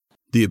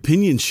The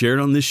opinions shared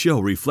on this show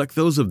reflect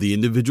those of the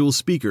individual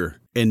speaker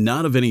and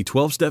not of any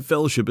 12-Step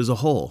Fellowship as a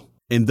whole.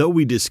 And though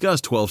we discuss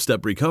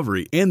 12-Step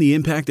recovery and the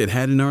impact it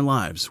had in our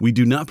lives, we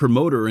do not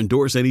promote or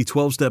endorse any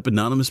 12-Step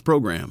Anonymous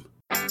program.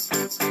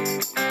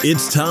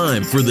 It's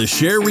time for the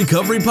Share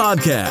Recovery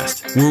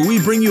Podcast, where we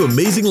bring you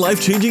amazing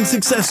life-changing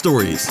success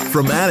stories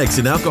from addicts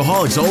and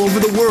alcoholics all over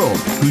the world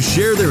who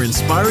share their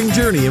inspiring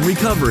journey in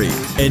recovery.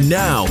 And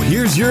now,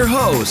 here's your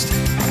host,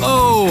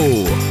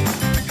 O.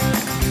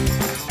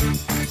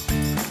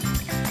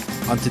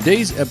 On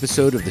today's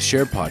episode of the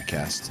Share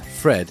Podcast,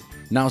 Fred,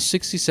 now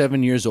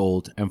 67 years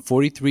old and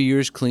 43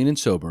 years clean and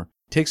sober,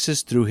 takes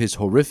us through his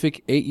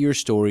horrific 8-year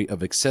story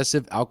of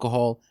excessive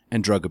alcohol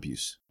and drug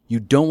abuse. You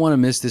don't want to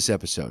miss this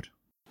episode.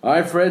 All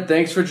right, Fred,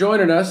 thanks for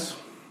joining us.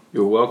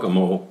 You're welcome,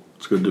 O.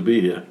 It's good to be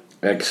here.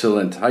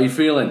 Excellent. How you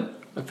feeling?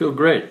 I feel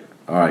great.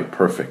 All right,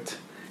 perfect.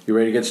 You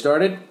ready to get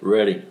started?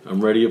 Ready. I'm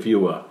ready if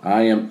you are.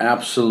 I am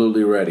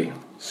absolutely ready.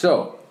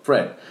 So,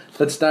 Fred,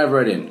 let's dive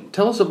right in.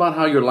 Tell us about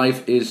how your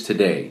life is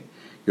today.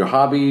 Your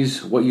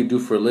hobbies, what you do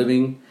for a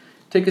living.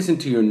 Take us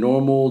into your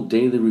normal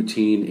daily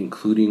routine,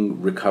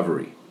 including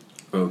recovery.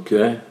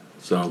 Okay,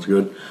 sounds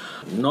good.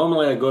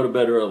 Normally I go to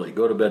bed early,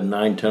 go to bed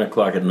 9, 10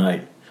 o'clock at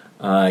night.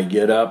 I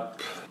get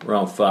up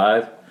around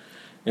 5,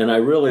 and I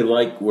really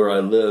like where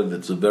I live.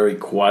 It's a very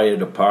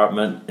quiet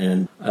apartment,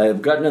 and I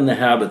have gotten in the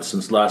habit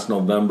since last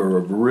November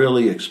of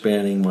really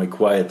expanding my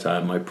quiet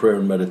time, my prayer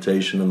and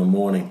meditation in the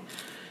morning.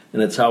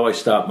 And it's how I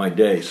start my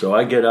day. So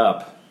I get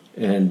up,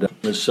 and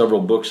there's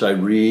several books I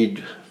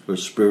read for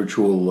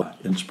spiritual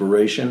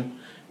inspiration,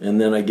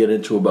 and then I get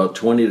into about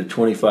 20 to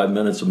 25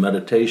 minutes of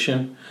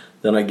meditation.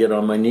 Then I get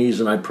on my knees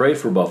and I pray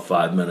for about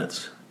 5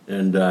 minutes,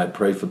 and I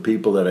pray for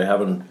people that are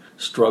having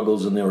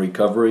struggles in their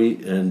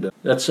recovery, and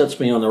that sets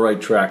me on the right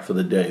track for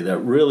the day. That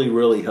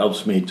really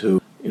helps me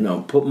to,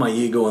 put my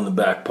ego in the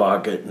back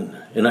pocket,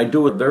 and I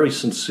do a very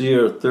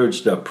sincere third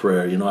step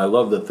prayer. I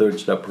love the third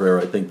step prayer.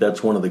 I think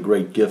that's one of the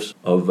great gifts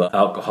of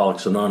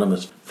Alcoholics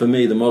Anonymous. For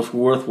me, the most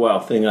worthwhile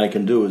thing I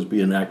can do is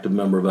be an active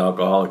member of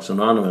Alcoholics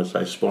Anonymous.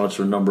 I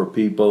sponsor a number of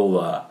people.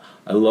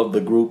 I love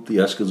the group, the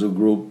Escazú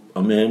group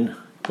I'm in.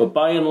 But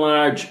by and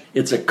large,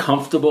 it's a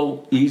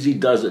comfortable, easy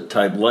does it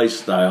type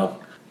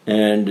lifestyle.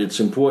 And it's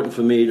important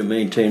for me to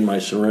maintain my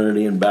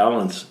serenity and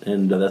balance.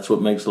 And that's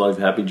what makes life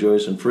happy,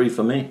 joyous, and free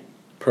for me.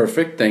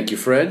 Perfect. Thank you,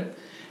 Fred.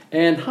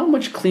 And how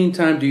much clean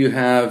time do you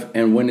have,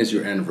 and when is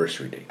your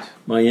anniversary date?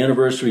 My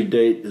anniversary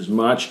date is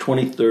March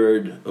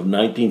 23rd of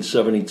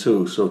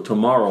 1972. So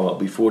tomorrow I'll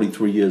be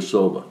 43 years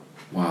sober.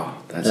 Wow,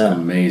 that's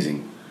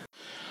amazing.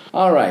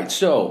 All right,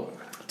 so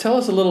tell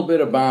us a little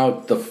bit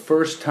about the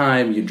first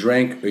time you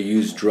drank or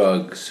used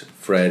drugs,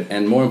 Fred,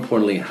 and more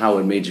importantly, how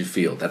it made you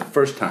feel, that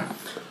first time.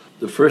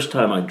 The first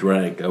time I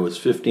drank, I was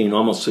 15,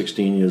 almost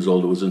 16 years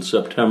old. It was in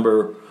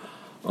September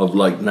of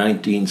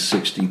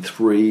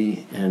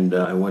 1963, and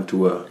I went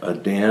to a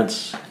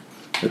dance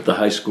at the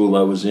high school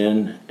I was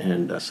in,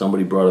 and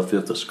somebody brought a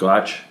fifth of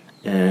scotch,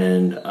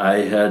 and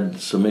I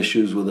had some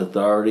issues with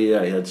authority.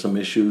 I had some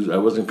issues. I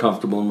wasn't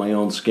comfortable in my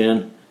own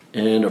skin,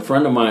 and a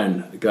friend of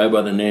mine, a guy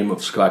by the name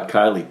of Scott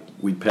Kiley,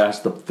 we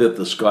passed the fifth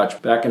of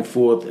scotch back and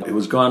forth. It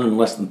was gone in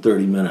less than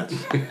 30 minutes.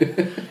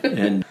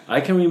 And I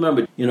can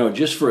remember,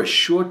 just for a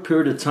short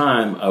period of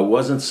time, I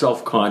wasn't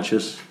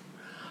self-conscious.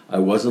 I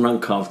wasn't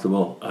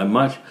uncomfortable.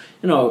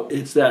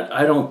 It's that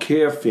I don't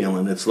care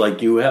feeling. It's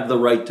like you have the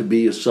right to be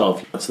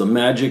yourself. It's the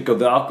magic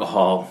of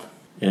alcohol.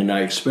 And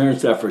I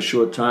experienced that for a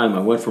short time. I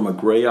went from a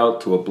gray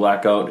out to a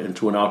blackout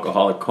into an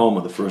alcoholic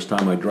coma the first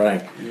time I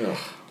drank. Ugh.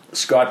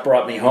 Scott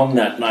brought me home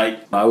that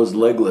night. I was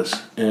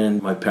legless,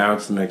 and my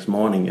parents the next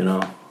morning,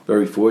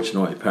 very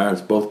fortunate. My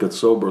parents both got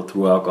sober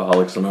through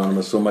Alcoholics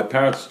Anonymous. So my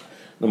parents, in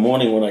the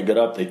morning when I got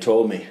up, they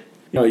told me,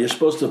 you're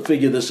supposed to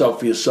figure this out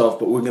for yourself,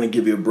 but we're going to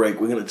give you a break.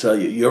 We're going to tell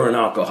you you're an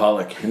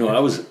alcoholic. I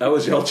was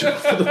eligible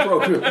for the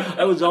program.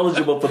 I was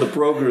eligible for the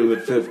program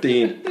at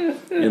 15.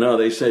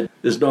 They said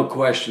there's no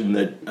question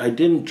that I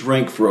didn't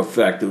drink for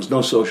effect. There was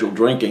no social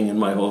drinking in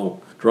my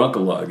whole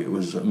drunk-a-log. It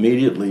was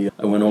immediately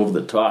I went over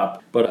the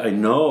top. But I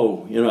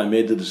know, I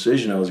made the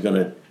decision I was going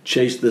to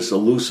chase this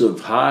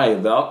elusive high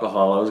of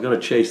alcohol. I was going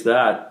to chase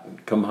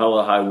that come hell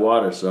or high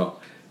water.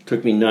 So it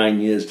took me 9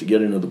 years to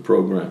get into the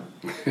program.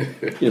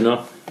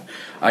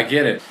 I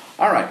get it.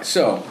 All right,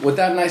 so with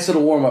that nice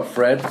little warm-up,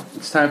 Fred,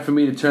 it's time for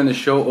me to turn the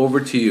show over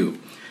to you.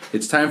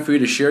 It's time for you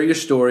to share your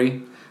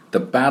story, the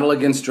battle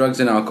against drugs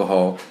and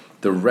alcohol,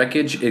 the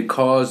wreckage it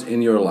caused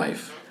in your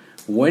life,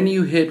 when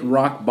you hit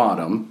rock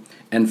bottom,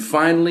 and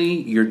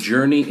finally your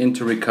journey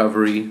into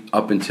recovery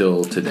up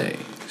until today.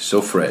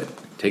 So, Fred,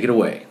 take it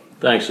away.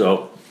 Thanks,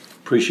 O.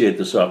 Appreciate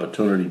this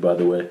opportunity, by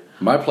the way.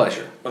 My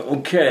pleasure.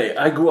 Okay,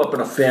 I grew up in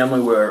a family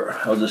where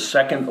I was the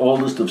second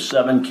oldest of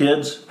 7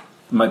 kids.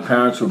 My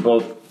parents were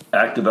both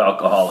active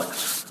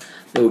alcoholics.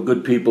 They were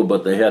good people,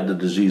 but they had the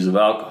disease of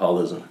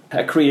alcoholism.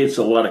 That creates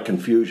a lot of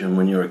confusion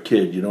when you're a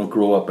kid. You don't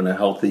grow up in a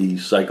healthy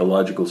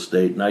psychological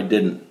state, and I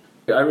didn't.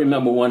 I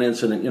remember one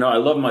incident. I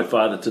love my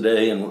father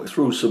today, and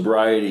through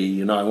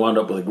sobriety, I wound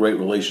up with a great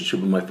relationship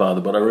with my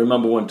father. But I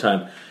remember one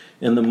time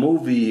in the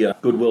movie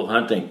Good Will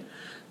Hunting,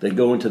 they'd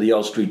go into the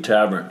L Street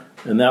Tavern.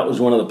 And that was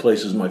one of the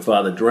places my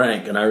father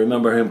drank. And I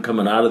remember him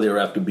coming out of there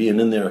after being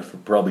in there for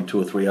probably 2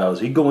 or 3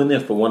 hours. He'd go in there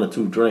for 1 or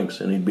 2 drinks,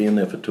 and he'd be in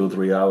there for 2 or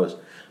 3 hours.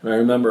 And I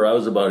remember I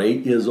was about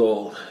 8 years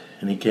old,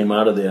 and he came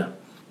out of there.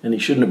 And he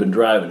shouldn't have been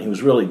driving. He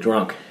was really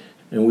drunk.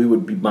 And we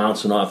would be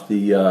bouncing off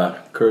the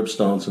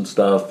curbstones and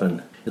stuff.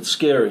 And it's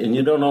scary, and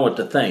you don't know what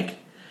to think.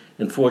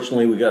 And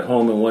fortunately, we got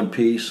home in one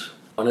piece.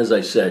 And as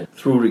I said,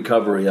 through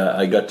recovery,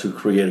 I got to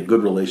create a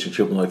good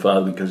relationship with my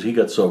father because he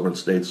got sober and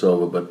stayed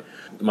sober. But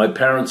my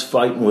parents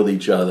fighting with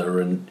each other,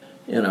 and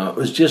it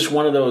was just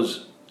one of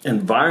those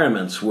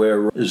environments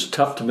where it was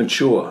tough to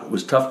mature. It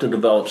was tough to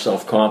develop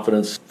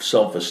self-confidence,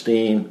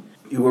 self-esteem.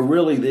 You were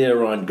really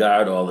there on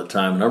guard all the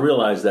time, and I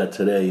realize that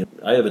today.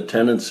 I have a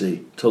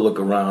tendency to look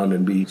around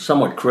and be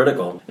somewhat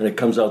critical, and it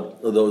comes out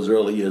of those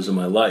early years of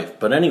my life.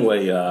 But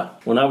anyway,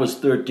 when I was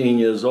 13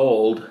 years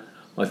old,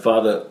 my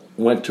father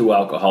went to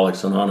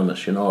Alcoholics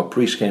Anonymous. A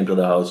priest came to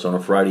the house on a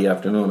Friday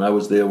afternoon. I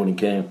was there when he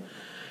came.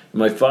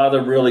 My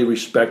father really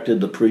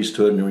respected the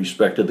priesthood and he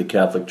respected the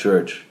Catholic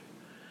Church.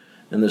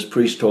 And this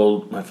priest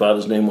told, my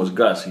father's name was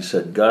Gus, he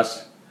said,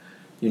 "Gus,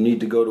 you need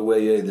to go to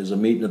AA. There's a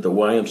meeting at the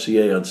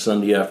YMCA on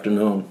Sunday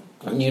afternoon,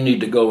 and you need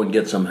to go and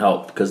get some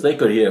help." Because they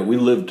could hear.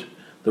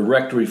 The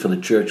rectory for the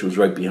church was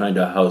right behind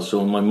our house, so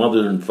when my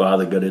mother and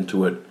father got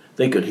into it,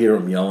 they could hear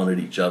them yelling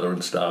at each other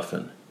and stuff,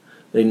 and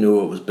they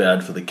knew it was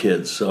bad for the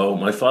kids. So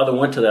my father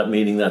went to that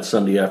meeting that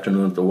Sunday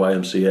afternoon at the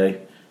YMCA,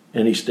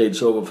 and he stayed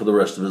sober for the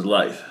rest of his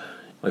life.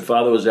 My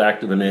father was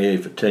active in AA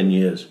for 10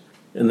 years.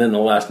 And then the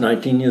last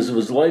 19 years of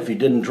his life, he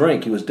didn't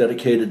drink. He was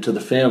dedicated to the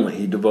family.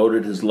 He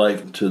devoted his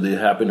life to the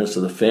happiness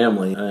of the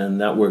family, and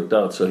that worked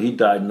out. So he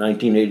died in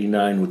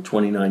 1989 with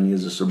 29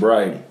 years of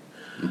sobriety.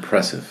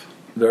 Impressive.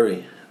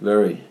 Very,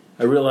 very.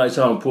 I realized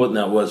how important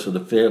that was for the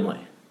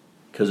family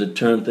because it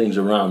turned things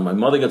around. My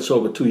mother got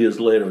sober 2 years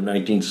later in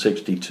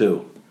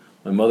 1962.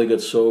 My mother got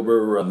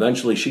sober.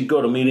 Eventually, she'd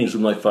go to meetings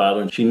with my father,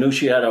 and she knew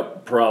she had a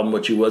problem,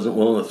 but she wasn't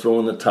willing to throw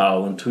in the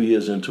towel. And 2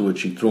 years into it,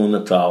 she threw in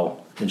the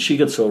towel, and she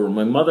got sober.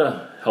 My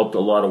mother helped a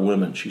lot of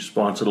women. She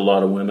sponsored a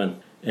lot of women,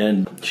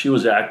 and she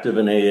was active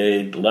in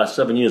AA. The last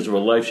 7 years of her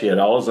life, she had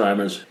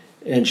Alzheimer's,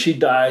 and she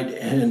died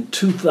in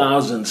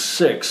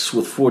 2006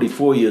 with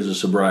 44 years of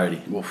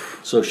sobriety.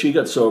 Oof. So she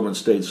got sober and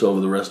stayed sober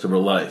the rest of her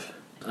life.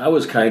 I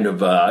was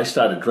I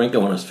started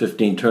drinking when I was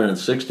 15, turning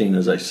 16,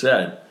 as I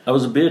said. I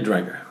was a beer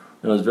drinker.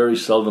 It was very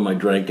seldom I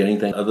drank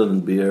anything other than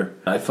beer.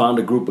 I found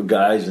a group of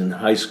guys in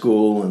high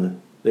school, and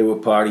they were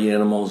party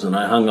animals, and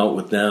I hung out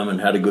with them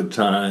and had a good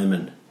time,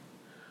 and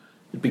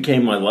it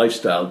became my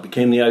lifestyle. It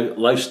became the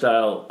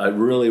lifestyle I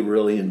really,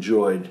 really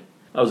enjoyed.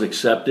 I was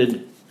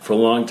accepted. For a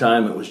long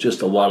time, it was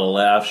just a lot of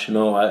laughs.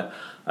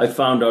 I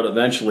found out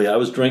eventually I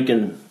was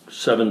drinking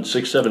 7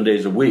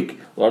 days a week.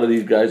 A lot of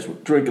these guys were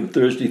drinking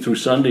Thursday through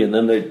Sunday, and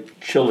then they'd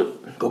chill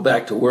it, go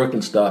back to work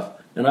and stuff.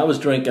 And I was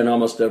drinking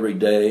almost every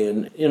day,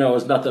 and, it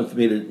was nothing for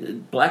me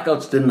to...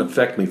 Blackouts didn't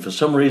affect me. For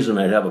some reason,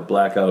 I'd have a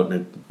blackout,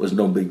 and it was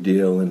no big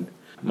deal. And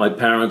my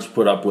parents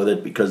put up with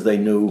it because they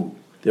knew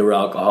there were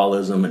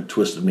alcoholism and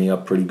twisted me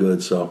up pretty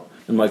good, so...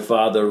 And my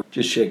father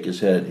just shake his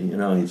head,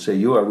 he'd say,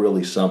 "You are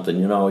really something."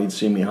 He'd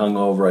see me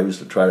hungover. I used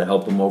to try to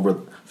help him over.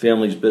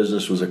 Family's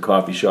business was a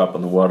coffee shop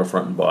on the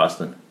waterfront in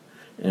Boston.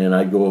 And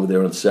I'd go over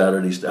there on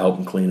Saturdays to help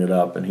him clean it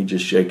up, and he'd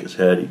just shake his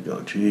head. He'd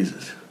go,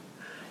 "Jesus,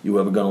 you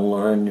ever going to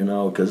learn?"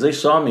 Because they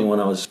saw me when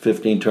I was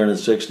 15, turning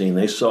 16.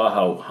 They saw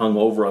how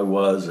hungover I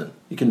was, and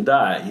you can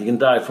die. You can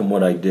die from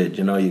what I did.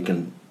 You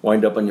can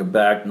wind up on your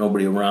back,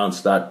 nobody around,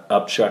 start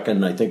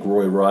upchucking. I think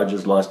Roy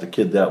Rogers lost a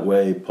kid that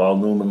way. Paul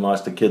Newman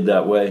lost a kid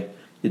that way.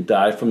 You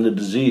die from the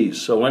disease.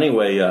 So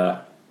anyway,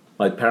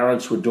 my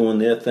parents were doing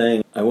their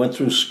thing. I went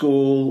through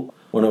school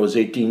when I was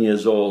 18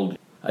 years old.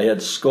 I had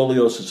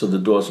scoliosis of the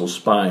dorsal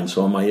spine.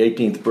 So on my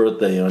 18th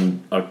birthday,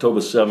 on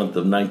October 7th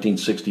of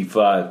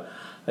 1965,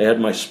 I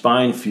had my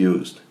spine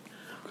fused.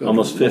 Good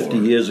almost 50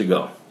 Lord. Years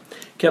ago.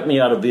 Kept me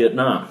out of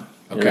Vietnam.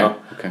 Okay.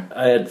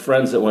 I had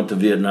friends that went to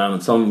Vietnam,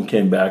 and some of them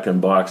came back in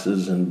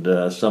boxes, and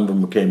some of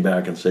them came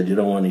back and said, "You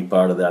don't want any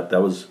part of that.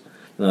 That was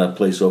that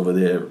place over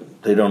there.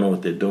 They don't know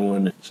what they're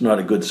doing. It's not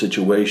a good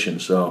situation."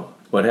 So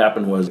what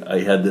happened was I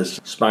had this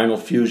spinal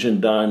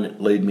fusion done.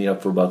 It laid me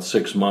up for about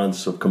 6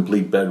 months of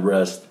complete bed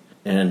rest.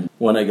 And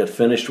when I got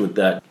finished with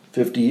that,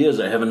 50 years,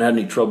 I haven't had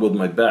any trouble with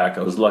my back.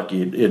 I was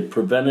lucky. It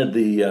prevented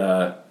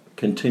the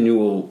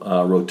continual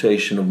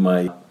rotation of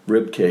my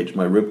rib cage.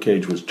 My rib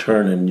cage was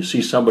turning. You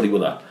see somebody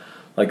with a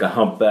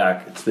hump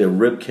back. It's their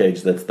rib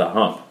cage that's the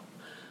hump.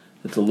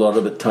 It's a lot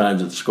of the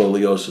times it's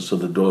scoliosis of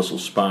the dorsal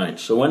spine.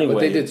 So anyway, but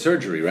they did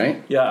surgery,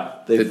 right? Yeah,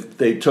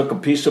 they took a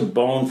piece of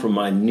bone from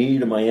my knee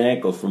to my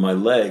ankle from my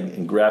leg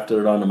and grafted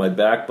it onto my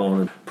backbone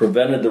and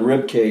prevented the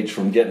rib cage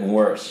from getting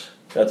worse.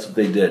 That's what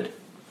they did.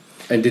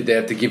 And did they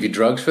have to give you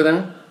drugs for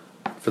that?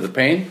 For the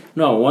pain?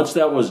 No, once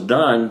that was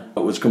done,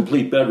 it was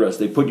complete bed rest.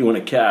 They put you in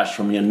a cast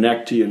from your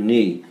neck to your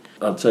knee.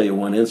 I'll tell you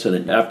one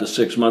incident. After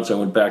 6 months, I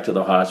went back to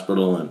the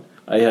hospital, and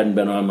I hadn't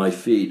been on my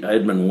feet. I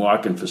had been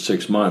walking for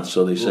 6 months,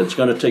 so they said, "It's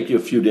going to take you a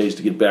few days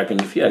to get back on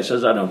your feet." I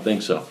says, "I don't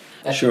think so."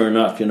 Sure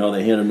enough, they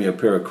handed me a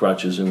pair of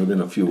crutches, and within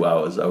a few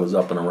hours, I was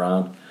up and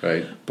around.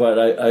 Right.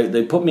 But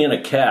they put me in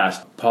a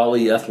cast,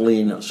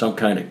 polyethylene, some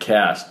kind of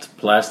cast,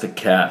 plastic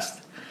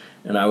cast,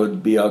 and I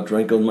would be out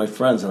drinking with my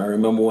friends. And I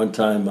remember one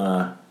time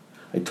I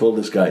told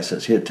this guy, I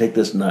says, "Here, take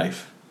this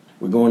knife.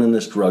 We're going in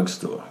this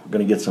drugstore. We're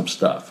going to get some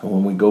stuff. And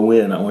when we go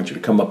in, I want you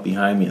to come up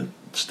behind me and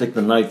stick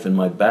the knife in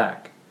my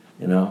back."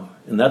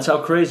 And that's how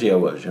crazy I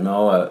was,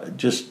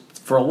 just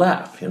for a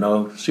laugh,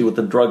 see what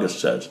the druggist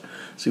says,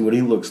 see what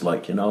he looks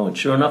like, And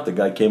sure enough, the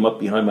guy came up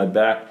behind my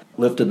back,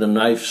 lifted the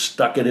knife,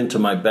 stuck it into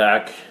my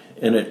back,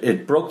 and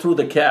it broke through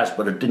the cast,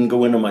 but it didn't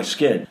go into my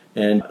skin.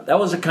 And that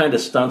was the kind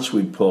of stunts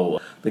we'd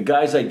pull. The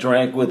guys I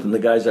drank with and the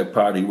guys I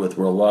partied with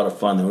were a lot of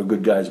fun. They were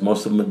good guys.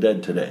 Most of them are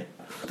dead today.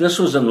 This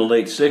was in the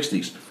late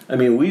 60s. I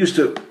mean,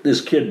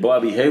 this kid,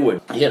 Bobby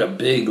Haywood, he had a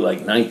big,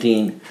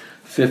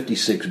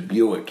 1956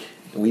 Buick.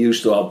 And we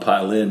used to all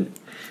pile in.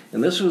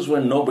 And this was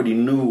when nobody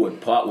knew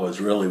what pot was,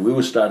 really. We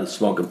were started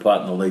smoking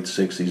pot in the late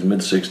 60s,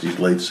 mid-60s,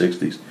 late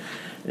 60s.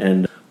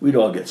 And we'd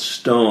all get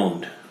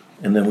stoned.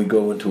 And then we'd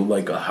go into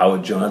a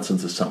Howard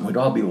Johnson's or something. We'd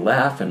all be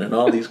laughing, and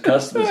all these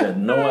customers had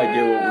no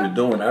idea what we were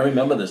doing. I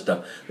remember this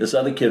stuff. This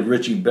other kid,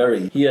 Richie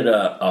Berry, he had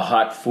a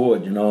hot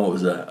Ford. It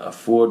was a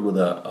Ford with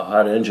a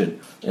hot engine.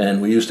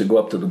 And we used to go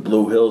up to the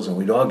Blue Hills, and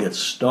we'd all get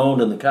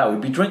stoned in the car.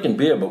 We'd be drinking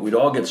beer, but we'd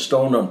all get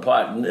stoned on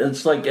pot. And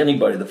it's like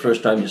anybody. The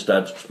first time you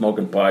start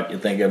smoking pot, you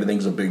think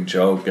everything's a big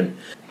joke.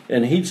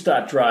 And he'd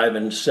start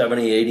driving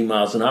 70, 80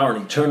 miles an hour,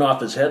 and he'd turn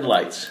off his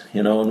headlights,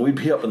 and we'd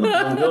be up in the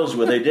Blue Hills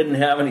where they didn't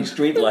have any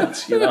street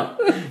lights,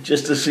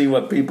 just to see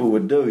what people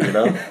would do,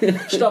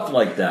 stuff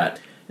like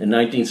that. In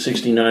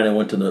 1969, I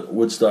went to the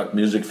Woodstock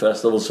Music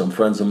Festival. Some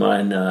friends of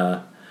mine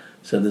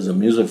said, "There's a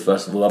music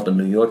festival up in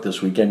New York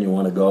this weekend. You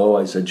want to go?"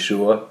 I said,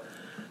 "Sure."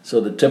 So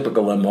the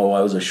typical MO,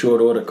 I was a short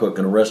order cook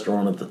in a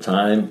restaurant at the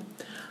time.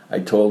 I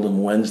told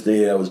them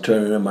Wednesday I was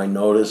turning in my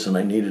notice and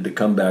I needed to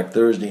come back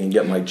Thursday and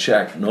get my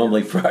check.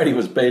 Normally Friday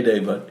was payday,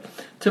 but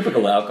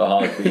typical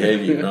alcoholic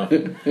behavior,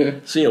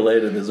 See you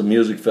later. There's a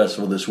music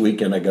festival this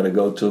weekend I got to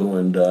go to,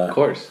 and of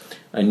course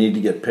I need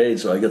to get paid,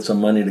 so I get some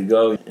money to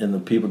go. And the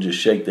people just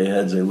shake their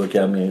heads. They look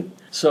at me.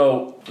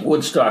 So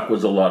Woodstock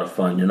was a lot of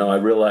fun. I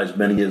realized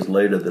many years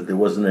later that there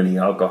wasn't any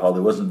alcohol.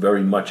 There wasn't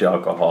very much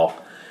alcohol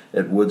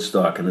at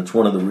Woodstock, and it's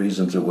one of the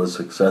reasons it was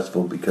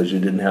successful, because you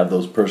didn't have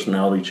those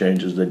personality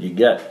changes that you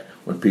get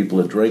when people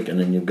are drinking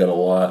and you've got a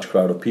large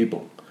crowd of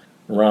people.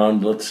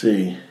 Around,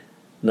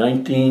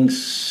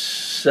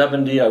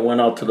 1970, I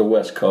went out to the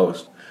West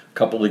Coast. A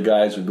couple of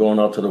guys were going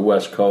out to the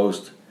West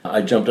Coast.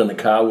 I jumped in the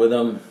car with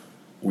them.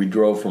 We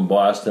drove from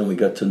Boston. We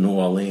got to New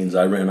Orleans.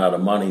 I ran out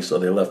of money, so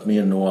they left me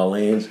in New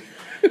Orleans,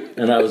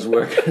 and I was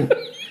working.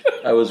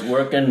 I was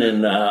working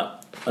in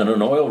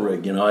an oil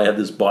rig. I had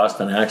this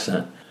Boston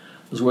accent.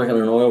 I was working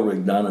in an oil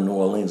rig down in New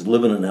Orleans,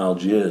 living in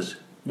Algiers.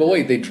 But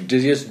wait, they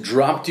just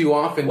dropped you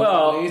off in New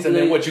Orleans, and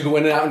then you go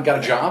in and out and got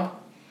a job?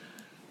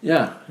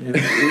 Yeah. They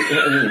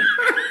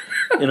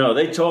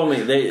told me,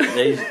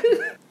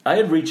 I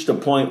had reached a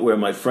point where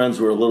my friends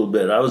were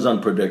I was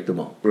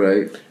unpredictable.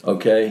 Right.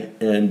 Okay?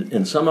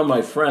 And some of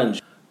my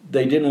friends,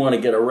 they didn't want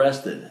to get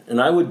arrested. And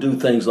I would do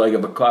things like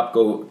if a cop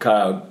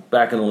car,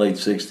 back in the late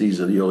 60s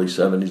or the early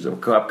 70s, if a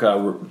cop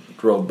car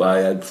drove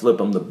by, I'd flip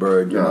them the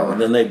bird,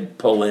 and then they'd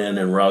pull in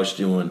and roust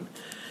you. And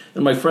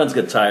my friends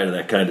got tired of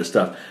that kind of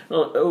stuff.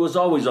 It was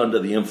always under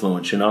the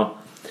influence,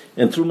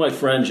 And through my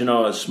friends, I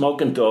was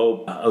smoking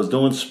dope. I was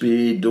doing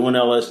speed, doing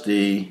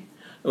LSD.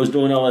 I was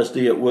doing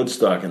LSD at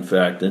Woodstock, in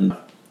fact, and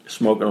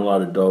smoking a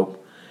lot of dope.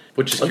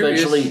 Which is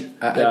curious.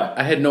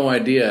 I had no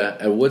idea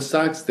at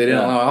Woodstock's they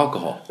didn't allow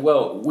alcohol.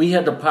 Well, we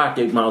had to park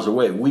 8 miles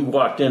away. We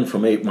walked in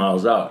from 8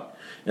 miles out.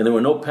 And there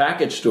were no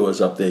package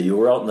stores up there. You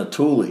were out in the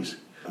Toolies.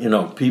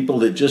 People,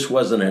 there just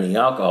wasn't any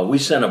alcohol. We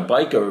sent a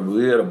biker.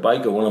 We had a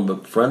biker, one of the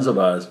friends of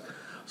ours,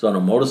 was on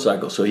a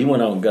motorcycle. So he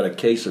went out and got a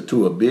case or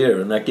two of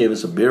beer, and that gave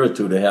us a beer or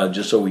two to have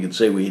just so we could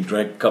say we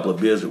drank a couple of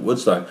beers at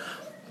Woodstock.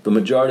 The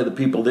majority of the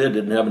people there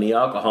didn't have any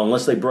alcohol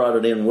unless they brought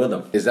it in with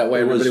them. Is that why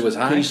everybody was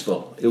high?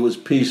 Peaceful. It was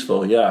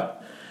peaceful, yeah.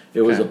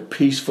 It was a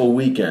peaceful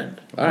weekend,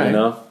 all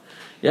right.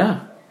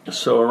 Yeah.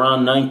 So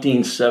around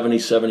 1970,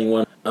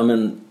 71, I'm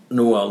in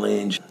New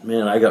Orleans.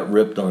 Man, I got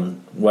ripped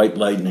on White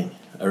Lightning,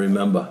 I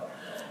remember.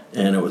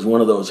 And it was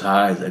one of those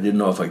highs. I didn't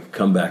know if I could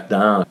come back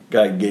down.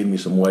 Guy gave me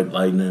some White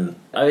Lightning.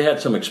 I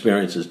had some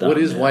experiences down there.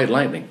 What is White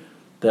Lightning?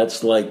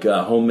 That's like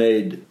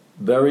homemade,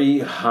 very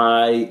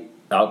high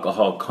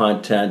alcohol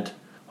content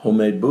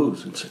homemade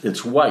booze.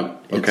 It's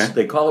white.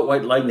 They call it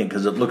White Lightning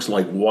because it looks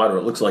like water.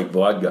 It looks like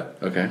vodka.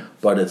 Okay.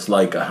 But it's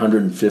like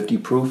 150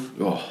 proof.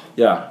 Oh.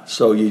 Yeah.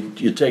 So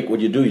you take, what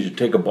you do is you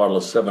take a bottle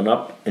of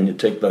 7-Up and you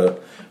take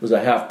it was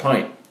a half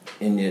pint,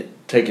 and you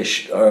take a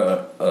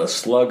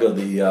slug of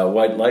the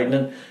White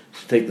Lightning, you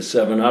take the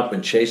 7-Up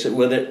and chase it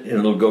with it, and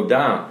it'll go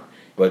down.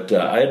 But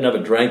I had never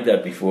drank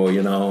that before,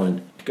 and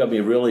it got me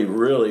really,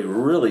 really,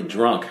 really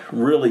drunk,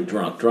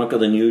 drunker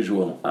than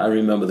usual. I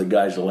remember the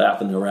guys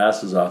laughing their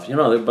asses off. They're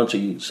a bunch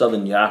of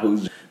Southern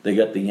yahoos. They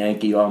got the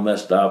Yankee all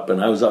messed up,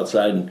 and I was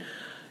outside, and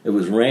It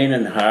was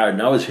raining hard,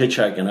 and I was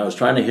hitchhiking. I was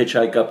trying to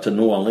hitchhike up to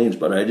New Orleans,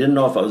 but I didn't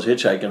know if I was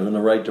hitchhiking in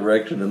the right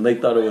direction, and they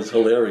thought it was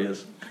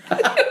hilarious.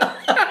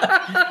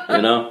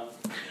 You know?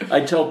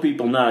 I tell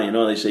people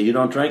now, they say, you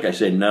don't drink? I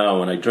say, no.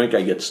 When I drink,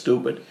 I get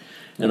stupid.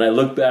 And I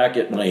look back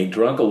at my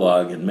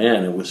drunk-a-log, and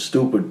man, it was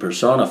stupid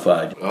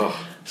personified.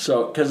 Oh.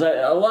 So, because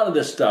a lot of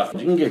this stuff,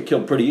 you can get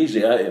killed pretty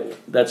easy.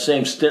 That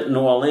same stint in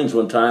New Orleans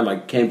one time, I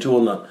came to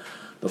on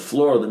the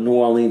floor of the New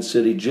Orleans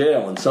City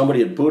Jail, and somebody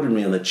had booted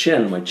me in the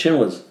chin. My chin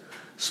was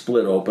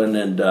split open,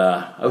 and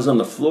I was on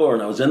the floor,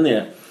 and I was in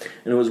there.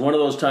 And it was one of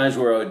those times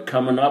where I was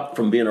coming up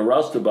from being a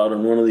roustabout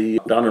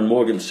down in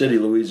Morgan City,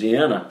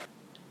 Louisiana,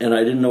 and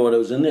I didn't know what I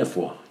was in there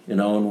for. And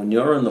when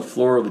you're on the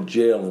floor of a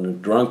jail in a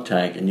drunk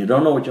tank and you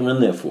don't know what you're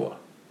in there for,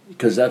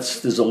 because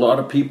there's a lot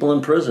of people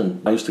in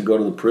prison. I used to go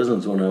to the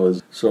prisons when I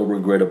was sober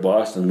in Greater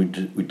Boston.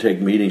 We'd take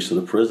meetings to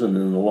the prison,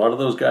 and a lot of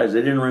those guys,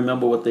 they didn't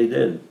remember what they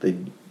did.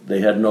 They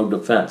had no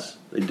defense.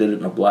 They did it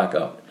in a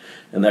blackout,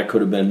 and that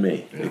could have been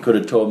me. Yeah. They could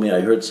have told me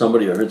I hurt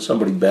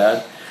somebody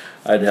bad.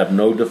 I'd have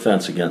no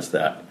defense against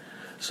that.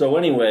 So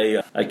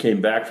anyway, I came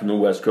back from the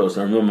West Coast.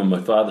 I remember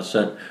my father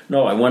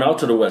I went out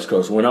to the West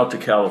Coast. I went out to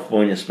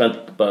California,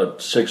 spent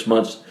about 6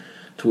 months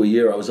to a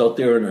year. I was out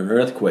there in an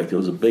earthquake. There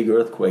was a big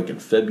earthquake in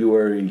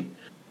February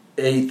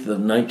 8th of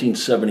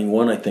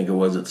 1971, I think it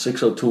was, at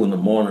 6:02 in the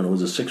morning. It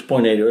was a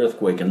 6.8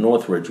 earthquake in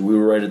Northridge. We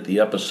were right at the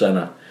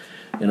epicenter,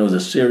 and it was a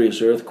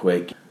serious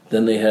earthquake.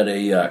 Then they had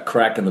a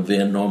crack in the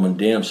Van Norman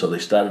Dam, so they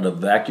started to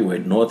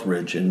evacuate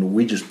Northridge, and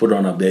we just put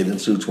on our bathing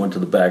suits, went to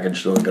the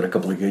package store, got a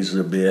couple of cases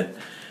of beer.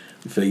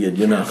 We figured,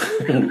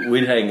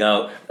 we'd hang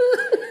out.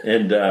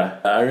 And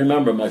I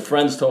remember my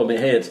friends told me,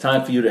 hey, it's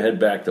time for you to head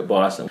back to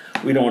Boston.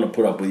 We don't want to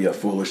put up with your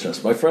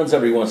foolishness. My friends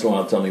every once in a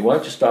while tell me, why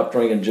don't you stop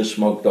drinking and just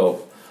smoke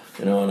dope?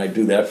 And I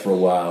do that for a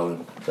while.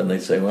 And then they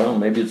say, well,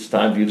 maybe it's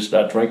time for you to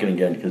start drinking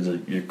again because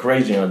you're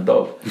crazy on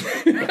dope.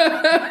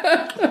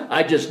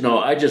 I just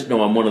know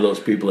I'm one of those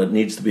people that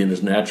needs to be in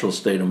his natural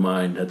state of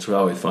mind. That's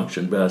how I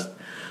function best.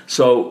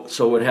 So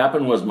what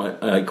happened was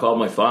I called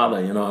my father,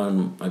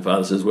 and my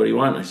father says, what do you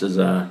want? I says,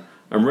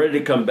 I'm ready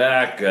to come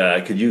back.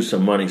 I could use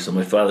some money. So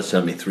my father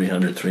sent me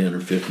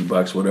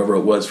 $350, whatever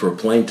it was, for a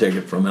plane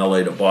ticket from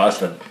L.A. to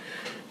Boston.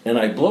 And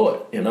I blew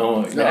it,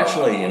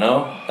 Naturally,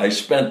 I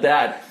spent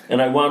that,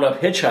 and I wound up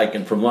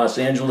hitchhiking from Los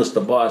Angeles to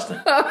Boston.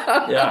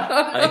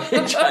 Yeah, I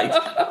hitchhiked.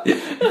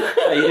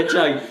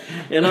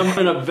 And I'm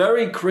in a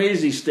very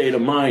crazy state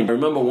of mind. I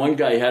remember one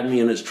guy had me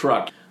in his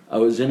truck. I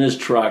was in his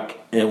truck,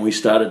 and we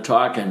started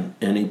talking,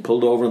 and he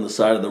pulled over on the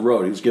side of the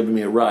road. He was giving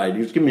me a ride.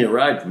 He was giving me a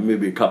ride for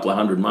maybe a couple of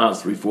 100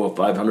 miles, 300, 400,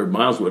 500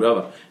 miles,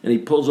 whatever. And he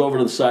pulls over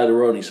to the side of the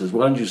road, and he says,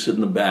 why don't you sit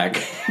in the back?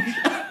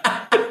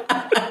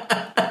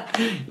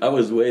 I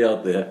was way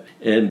out there.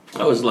 And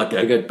I was lucky.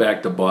 I got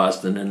back to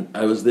Boston, and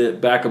I was there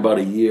back about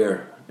a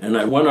year. And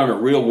I went on a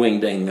real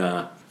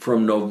wingding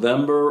from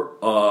November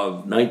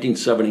of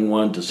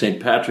 1971 to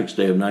St. Patrick's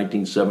Day of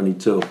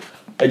 1972.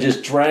 I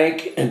just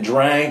drank and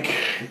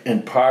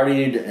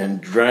partied and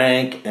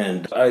drank,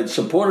 and I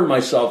supported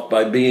myself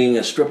by being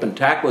a strip and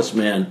tackless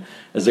man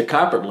as a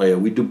carpet layer.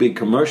 We do big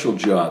commercial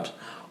jobs.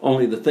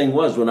 Only the thing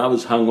was, when I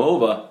was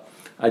hungover,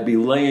 I'd be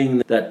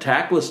laying that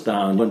tackless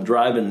down when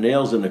driving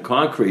nails into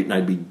concrete, and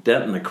I'd be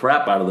denting the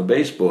crap out of the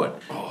baseboard,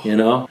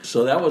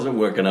 So that wasn't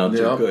working out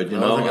too good,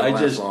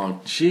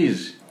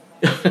 Jeez.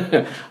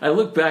 I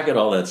look back at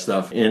all that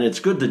stuff, and it's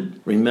good to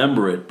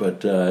remember it,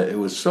 but it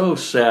was so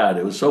sad.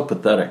 It was so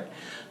pathetic.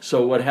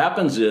 So what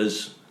happens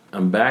is,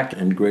 I'm back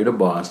in Greater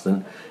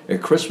Boston.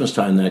 At Christmas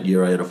time that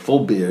year, I had a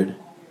full beard,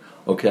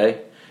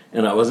 okay?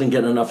 And I wasn't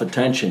getting enough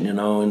attention, and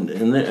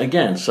then,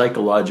 again,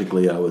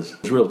 psychologically, I was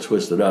real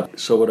twisted up.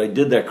 So what I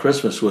did that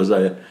Christmas was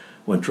I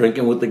went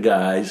drinking with the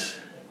guys,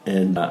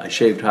 and I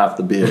shaved half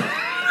the beard.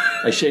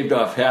 I shaved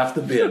off half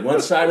the beard. One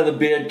side of the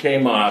beard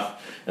came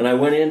off, and I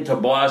went into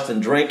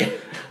Boston drinking.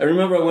 I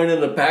remember I went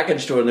into the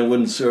package store, and they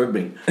wouldn't serve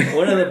me. I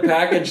went into the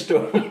package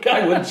store, and the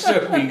guy wouldn't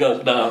serve me. He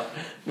goes,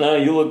 no,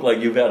 you look like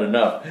you've had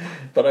enough.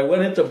 But I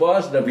went into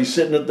Boston, I'd be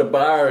sitting at the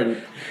bar,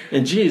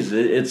 and geez,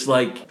 it's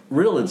like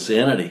real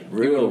insanity.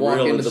 You would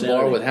walk into the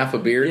bar with half a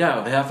beard?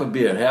 Yeah, half a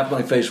beard. Half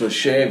my face was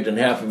shaved, and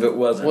half of it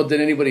wasn't. Well,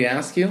 did anybody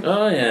ask you?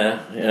 Oh,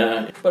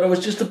 yeah. But it was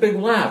just a big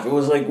laugh. It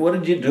was like, what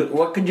did you do?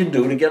 What could you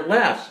do to get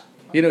laughs?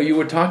 You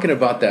were talking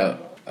about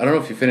that. I don't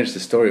know if you finished the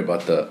story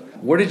about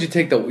where did you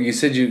take you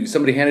said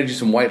somebody handed you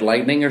some white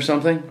lightning or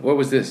something? What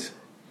was this?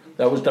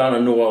 That was down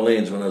in New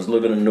Orleans when I was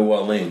living in New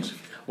Orleans.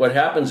 What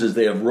happens is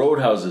they have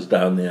roadhouses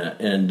down there,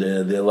 and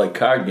they're like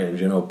card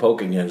games,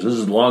 poker games. This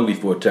is long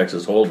before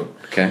Texas Hold'em.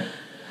 Okay.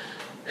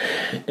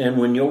 And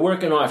when you're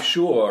working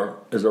offshore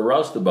as a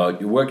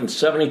roustabout, you're working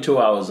 72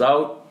 hours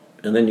out,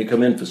 and then you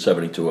come in for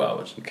 72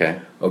 hours.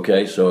 Okay.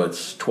 Okay, so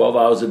it's 12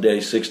 hours a day,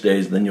 6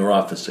 days, and then you're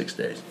off for 6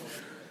 days.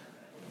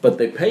 But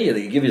they pay you.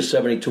 They give you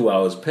 72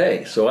 hours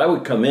pay. So I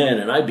would come in,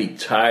 and I'd be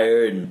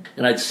tired,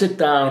 and I'd sit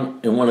down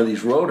in one of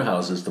these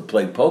roadhouses to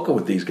play poker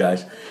with these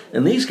guys.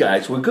 And these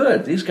guys were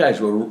good. These guys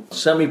were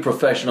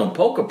semi-professional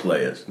poker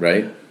players.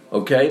 Right.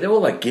 Okay, they were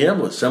like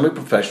gamblers,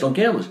 semi-professional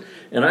gamblers.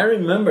 And I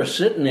remember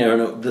sitting there,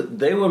 and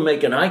they were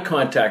making eye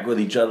contact with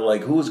each other,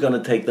 like who was going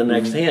to take the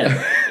next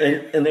hand.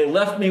 And they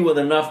left me with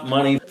enough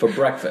money for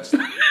breakfast,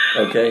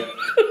 okay?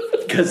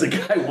 Because the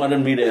guy wanted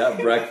me to have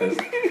breakfast.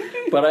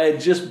 But I had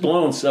just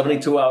blown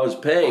 72 hours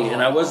pay,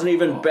 and I wasn't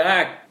even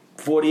back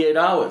 48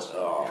 hours,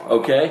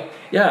 okay?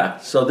 Yeah,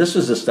 so this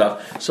was the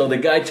stuff. So the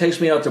guy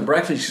takes me out to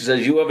breakfast. He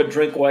says, you ever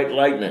drink White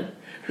Lightning?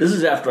 This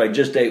is after I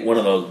just ate one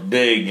of those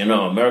big,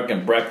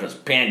 American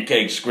breakfast,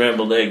 pancakes,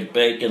 scrambled eggs,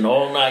 bacon,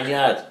 whole 9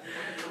 yards.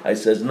 I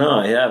says, no,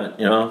 I haven't,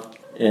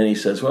 And he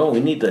says, well, we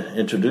need to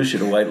introduce you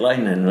to White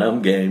Lightning. And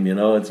I'm game,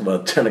 it's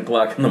about 10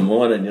 o'clock in the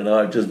morning,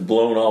 I've just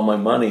blown all my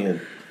money.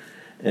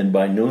 And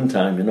by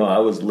noontime, I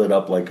was lit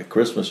up like a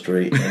Christmas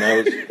tree.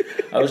 And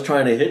I was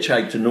trying to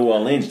hitchhike to New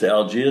Orleans, to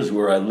Algiers,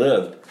 where I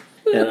lived.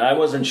 And I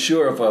wasn't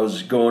sure if I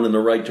was going in the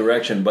right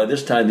direction. By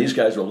this time, these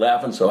guys were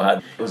laughing so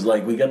hard. It was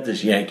like, we got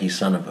this Yankee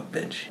son of a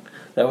bitch.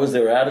 That was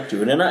their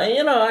attitude. And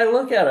I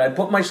look at it. I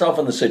put myself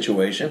in the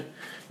situation.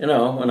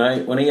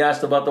 When he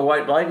asked about the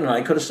White Lightning,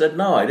 I could have said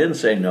no. I didn't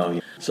say no.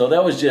 So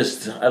that was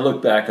just, I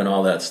look back on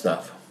all that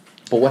stuff.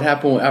 But what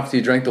happened after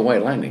you drank the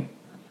White Lightning?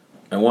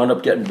 I wound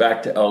up getting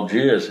back to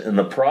Algiers. And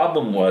the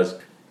problem was,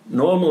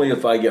 normally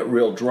if I get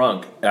real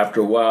drunk,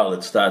 after a while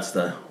it starts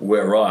to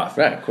wear off.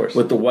 Right, of course.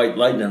 With the White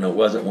Lightning, it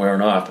wasn't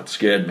wearing off. It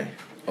scared me.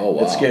 Oh,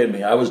 wow. It scared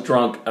me. I was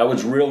drunk. I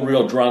was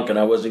real drunk, and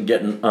I wasn't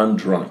getting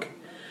undrunk.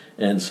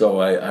 And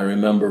so I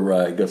remember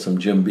I got some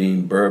Jim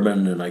Beam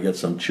bourbon, and I got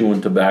some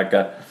chewing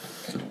tobacco.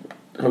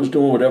 I was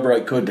doing whatever I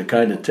could to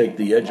kind of take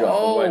the edge off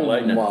the White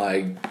Lightning. Oh,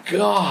 my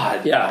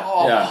God.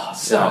 Yeah.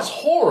 Sounds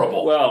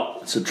horrible. Well,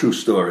 it's a true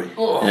story.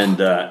 And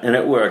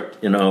it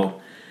worked,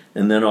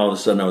 And then all of a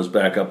sudden I was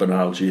back up in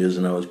Algiers,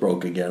 and I was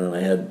broke again. And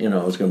I had, it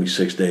was going to be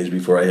 6 days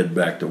before I head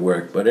back to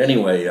work. But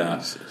anyway, I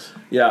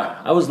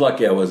was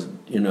lucky. I was,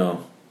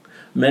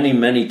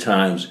 many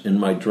times in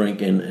my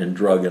drinking and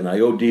drugging. I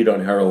OD'd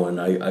on heroin.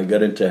 I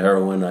got into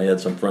heroin. I had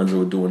some friends who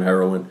were doing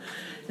heroin.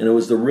 And it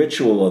was the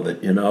ritual of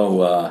it,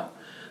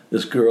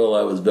 This girl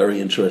I was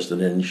very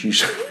interested in, she's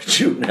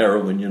shooting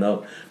heroin,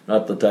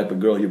 Not the type of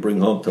girl you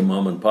bring home to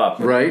mom and pop.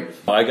 Right.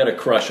 I got a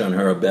crush on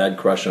her, a bad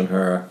crush on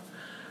her.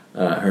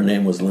 Her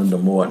name was Linda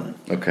Morton.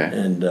 Okay.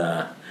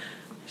 And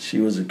she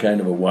was a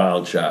kind of a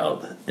wild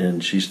child.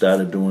 And she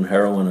started doing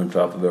heroin on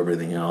top of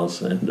everything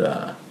else. And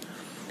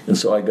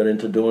so I got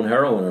into doing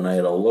heroin, and I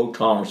had a low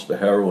tolerance for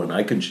heroin.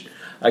 I could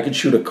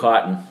shoot a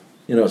cotton.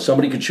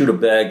 Somebody could shoot a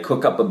bag,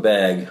 cook up a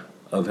bag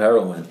of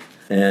heroin,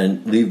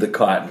 and leave the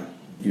cotton.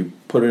 You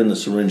put it in the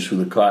syringe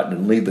through the cotton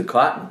and leave the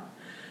cotton.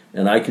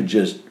 And I could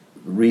just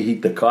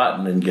reheat the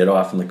cotton and get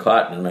off in the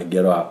cotton, and I'd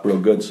get off real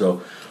good.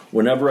 So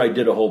whenever I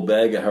did a whole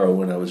bag of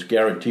heroin, I was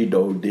guaranteed to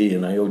OD,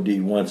 and I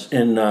OD'd once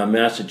in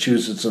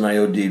Massachusetts, and I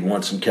OD'd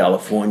once in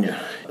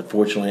California.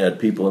 Fortunately, I had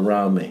people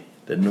around me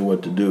that knew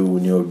what to do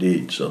when you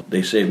OD'd, so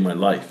they saved my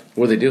life.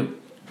 What did they do?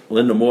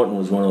 Linda Morton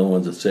was one of the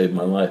ones that saved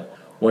my life.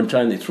 One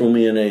time they threw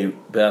me in a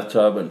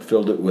bathtub and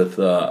filled it with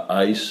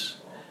ice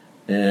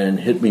and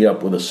hit me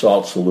up with a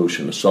salt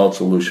solution. A salt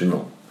solution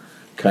will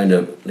kind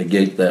of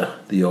negate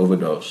the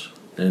overdose.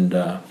 And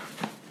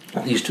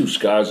these 2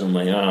 scars on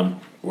my arm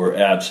were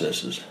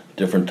abscesses,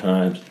 different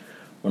times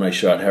when I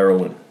shot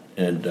heroin.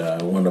 And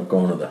I wound up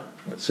going to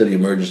the city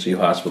emergency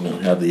hospital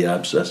and have the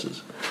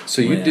abscesses.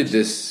 So you did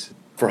this,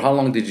 for how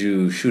long did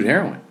you shoot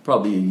heroin?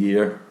 Probably a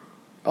year.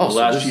 Oh,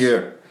 last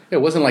year. It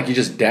wasn't like you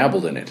just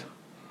dabbled in it.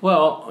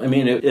 Well, I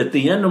mean, at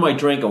the end of my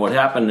drinking, what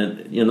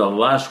happened,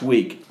 last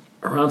week,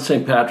 around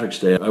St. Patrick's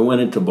Day, I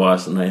went into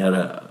Boston. I had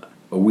a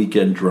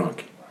weekend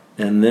drunk.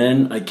 And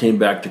then I came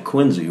back to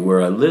Quincy,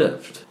 where I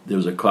lived. There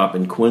was a cop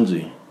in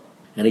Quincy.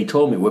 And he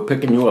told me, we're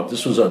picking you up.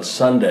 This was on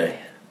Sunday.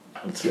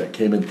 Let's see, I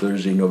came in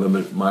Thursday,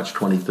 March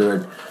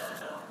 23rd.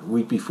 A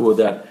week before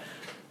that,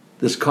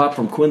 this cop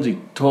from Quincy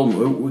told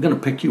me, we're going to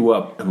pick you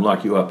up and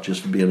lock you up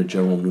just for being a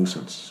general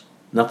nuisance.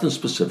 Nothing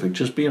specific,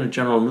 just being a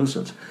general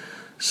nuisance.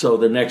 So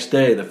the next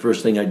day, the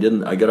first thing I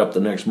did, I got up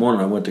the next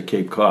morning, I went to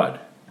Cape Cod.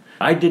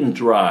 I didn't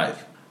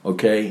drive,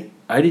 okay?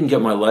 I didn't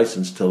get my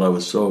license till I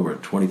was sober,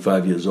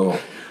 25 years old,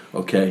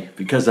 okay?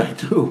 Because I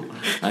knew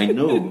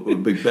it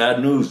would be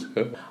bad news.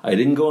 I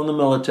didn't go in the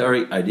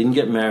military, I didn't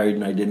get married,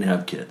 and I didn't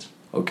have kids,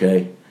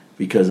 okay?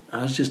 Because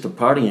I was just a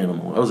party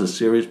animal. I was a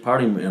serious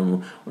party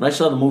animal. When I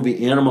saw the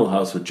movie Animal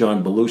House with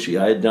John Belushi,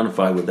 I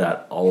identified with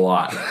that a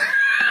lot.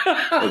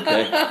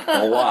 Okay?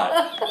 A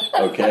lot.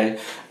 Okay?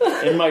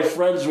 And my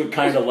friends were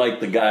kind of like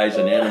the guys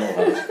in Animal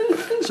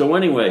House. So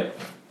anyway,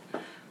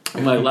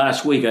 my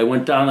last week, I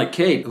went down the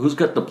Cape. Who's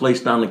got the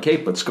place down the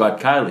Cape but Scott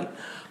Kiley?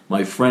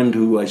 My friend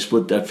who I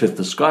split that fifth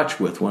of scotch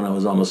with when I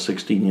was almost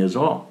 16 years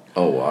old.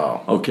 Oh,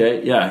 wow.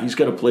 Okay? Yeah, he's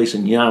got a place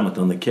in Yarmouth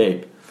on the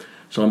Cape.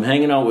 So I'm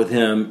hanging out with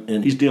him,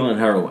 and he's dealing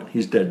heroin.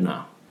 He's dead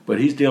now. But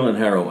he's dealing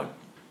heroin.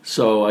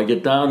 So I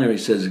get down there, he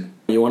says,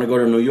 you want to go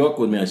to New York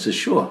with me? I said,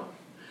 sure.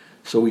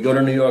 So we go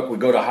to New York, we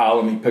go to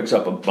Harlem, he picks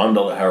up a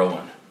bundle of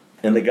heroin.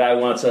 And the guy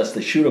wants us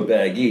to shoot a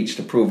bag each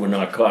to prove we're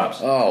not cops.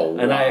 Oh,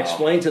 wow. And I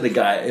explained to the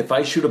guy, if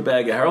I shoot a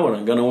bag of heroin,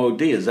 I'm going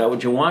to OD. Is that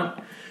what you want?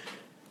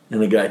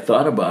 And the guy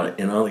thought about it.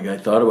 He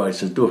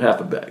says, do half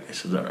a bag. I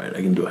said, all right,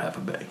 I can do half a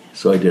bag.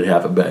 So I did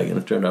half a bag, and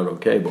it turned out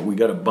okay. But we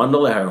got a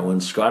bundle of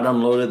heroin. Scott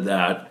unloaded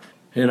that,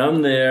 and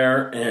I'm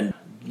there. And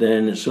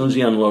then as soon as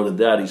he unloaded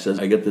that, he says,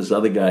 I got this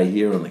other guy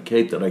here on the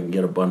Cape that I can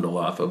get a bundle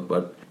off of,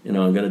 but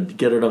I'm going to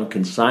get it on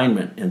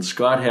consignment. And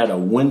Scott had a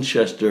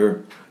Remington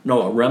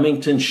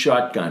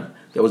shotgun.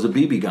 That was a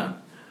BB gun.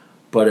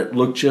 But it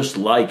looked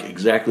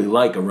exactly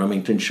like a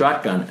Remington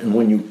shotgun. And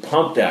when you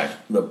pumped it,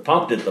 the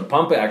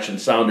pump action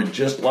sounded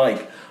just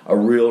like a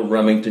real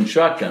Remington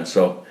shotgun.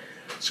 So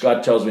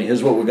Scott tells me,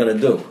 here's what we're going to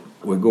do.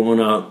 We're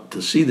going out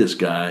to see this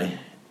guy,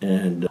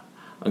 and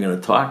I'm going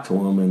to talk to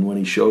him. And when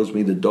he shows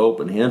me the dope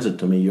and hands it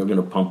to me, you're going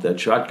to pump that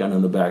shotgun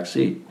in the back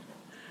seat,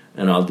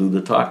 and I'll do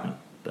the talking.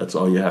 That's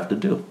all you have to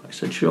do. I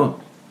said, sure.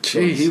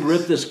 So he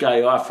ripped this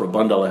guy off for a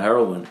bundle of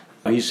heroin.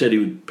 He said he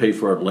would pay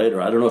for it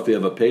later. I don't know if he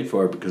ever paid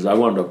for it because I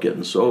wound up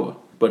getting sober.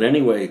 But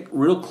anyway,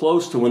 real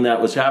close to when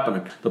that was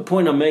happening. The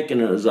point I'm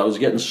making is I was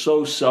getting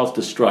so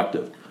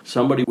self-destructive.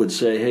 Somebody would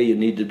say, hey, you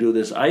need to do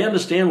this. I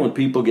understand when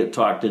people get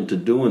talked into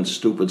doing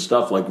stupid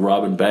stuff like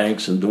robbing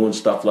banks and doing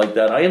stuff like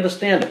that. I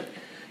understand it.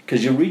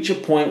 Because you reach a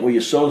point where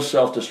you're so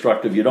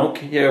self-destructive, you don't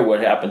care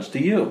what happens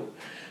to you.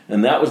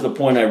 And that was the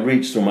point I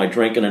reached through my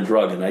drinking and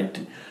drug.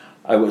 And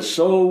I was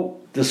so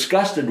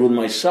disgusted with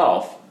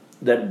myself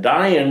that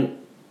dying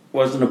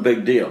wasn't a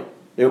big deal.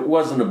 It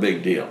wasn't a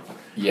big deal.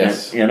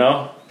 Yes. And,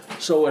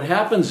 So what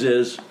happens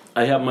is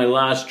I have my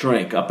last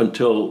drink up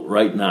until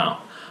right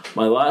now.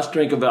 My last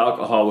drink of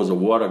alcohol was a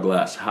water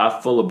glass,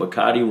 half full of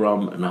Bacardi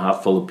rum and a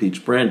half full of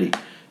peach brandy.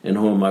 And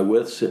who am I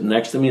with? Sitting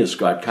next to me is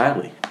Scott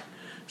Kiley.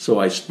 So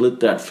I split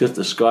that fifth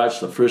of scotch.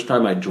 The first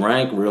time I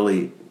drank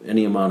really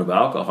any amount of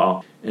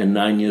alcohol. And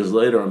 9 years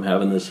later, I'm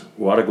having this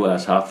water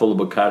glass, half full of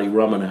Bacardi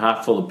rum and a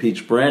half full of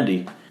peach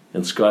brandy.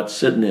 And Scott's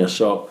sitting there.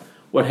 So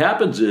what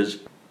happens is,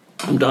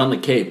 I'm down the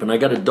Cape, and I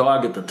got a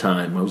dog at the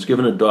time. I was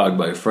given a dog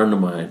by a friend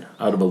of mine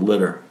out of a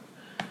litter,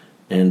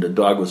 and the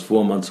dog was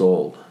 4 months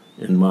old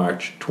in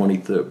March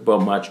 23rd. Well,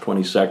 March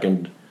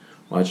 22nd,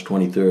 March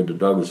 23rd. The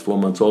dog was 4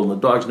 months old, and the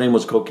dog's name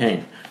was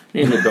Cocaine.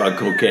 Named the dog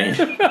Cocaine.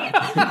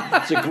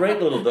 It's a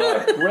great little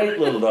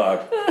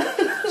dog.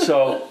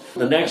 So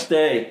the next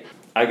day,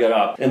 I got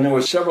up, and there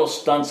were several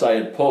stunts I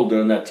had pulled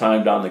during that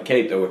time down the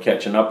Cape that were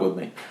catching up with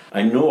me.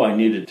 I knew I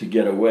needed to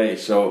get away,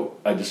 so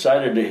I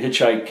decided to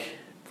hitchhike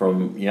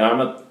from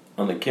Yarmouth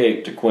on the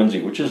Cape to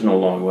Quincy, which isn't a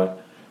long way.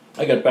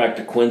 I got back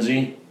to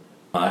Quincy.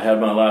 I had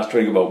my last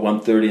drink about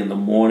 1:30 in the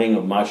morning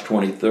of March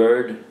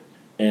 23rd,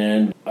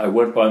 and I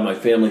went by my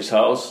family's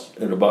house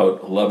at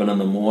about 11 in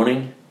the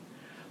morning.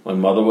 My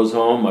mother was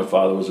home, my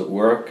father was at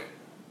work,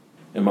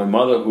 and my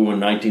mother, who in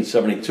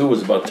 1972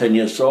 was about 10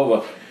 years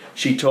sober,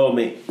 she told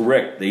me,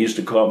 Rick, they used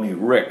to call me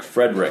Rick,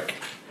 Frederick.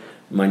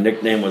 My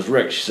nickname was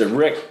Rick. She said,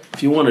 Rick,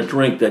 if you want to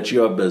drink, that's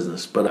your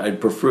business, but I'd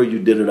prefer you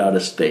did it out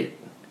of state.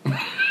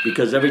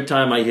 Because every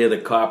time I hear the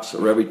cops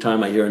or every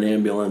time I hear an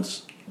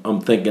ambulance, I'm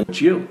thinking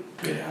it's you.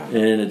 Yeah.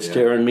 And it's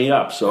tearing me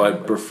up. So I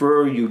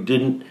prefer you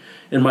didn't.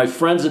 And my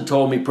friends had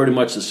told me pretty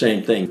much the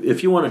same thing.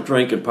 If you want to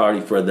drink and party,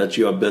 Fred, that's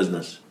your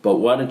business. But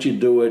why don't you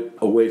do it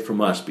away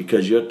from us?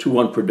 Because you're too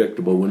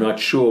unpredictable. We're not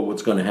sure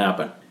what's going to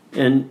happen.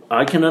 And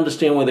I can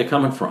understand where they're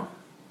coming from.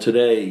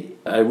 Today,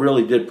 I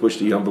really did push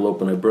the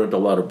envelope and I burnt a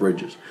lot of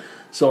bridges.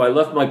 So I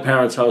left my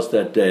parents' house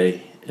that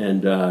day,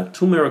 and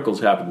two miracles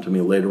happened to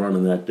me later on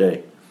in that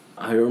day.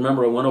 I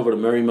remember I went over to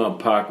Marymount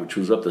Park, which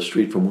was up the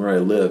street from where I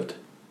lived.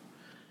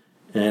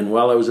 And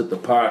while I was at the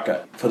park,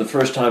 for the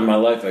first time in my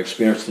life, I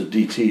experienced the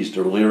DTs,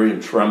 delirium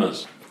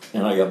tremors.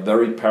 And I got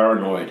very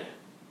paranoid.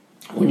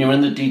 When you're in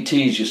the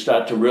DTs, you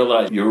start to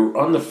realize you're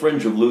on the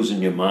fringe of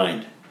losing your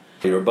mind.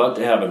 You're about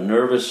to have a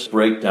nervous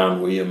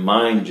breakdown where your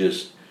mind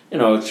just,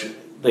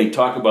 they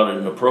talk about it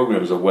in the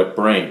program as a wet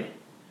brain.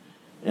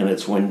 And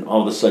it's when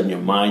all of a sudden your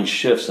mind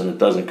shifts and it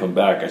doesn't come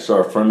back. I saw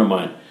a friend of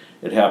mine.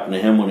 It happened to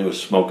him when he was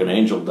smoking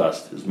angel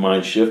dust. His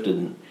mind shifted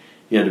and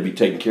he had to be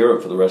taken care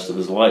of for the rest of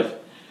his life.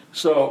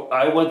 So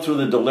I went through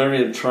the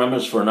delirium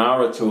tremors for an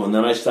hour or two, and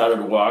then I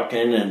started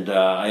walking, and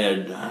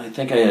I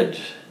think I had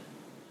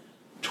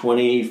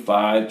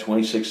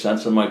 26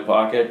 cents in my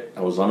pocket.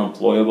 I was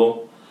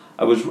unemployable.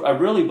 I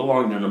really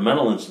belonged in a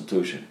mental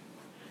institution.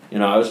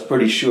 I was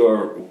pretty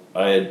sure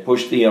I had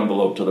pushed the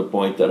envelope to the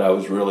point that I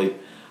was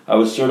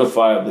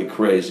certifiably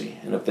crazy.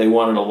 And if they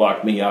wanted to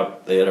lock me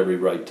up, they had every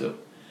right to.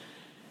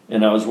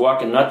 And I was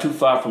walking not too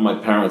far from my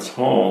parents'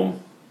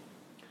 home,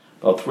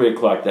 about 3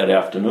 o'clock that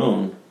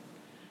afternoon,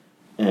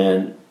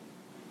 and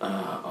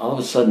all of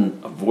a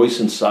sudden a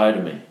voice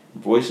inside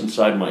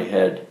my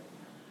head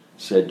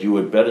said, you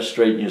had better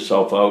straighten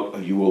yourself out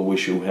or you will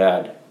wish you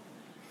had.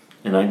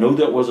 And I knew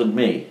that wasn't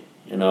me.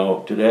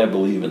 Today I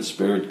believe in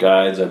spirit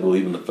guides, I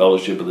believe in the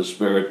fellowship of the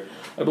spirit,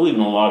 I believe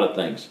in a lot of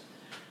things.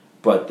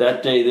 But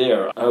that day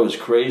there, I was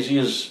crazy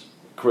as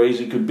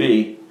crazy could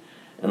be,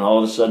 and all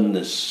of a sudden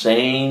this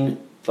sane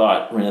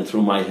thought ran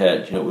through my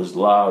head. It was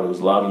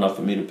loud enough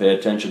for me to pay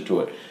attention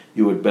to it.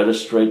 You had better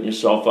straighten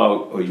yourself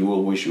out or you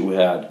will wish you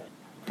had.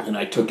 And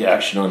I took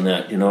action on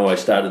that. I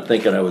started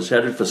thinking I was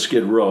headed for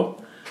Skid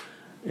Row.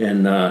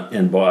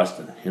 in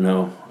Boston.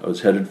 I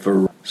was headed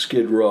for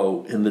Skid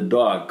Row, and the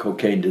dog,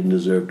 cocaine, didn't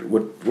deserve to.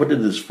 What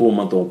did this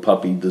 4-month-old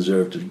puppy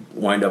deserve to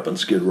wind up on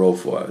Skid Row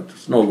for?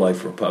 There's no life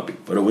for a puppy,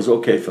 but it was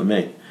okay for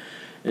me.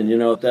 And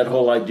that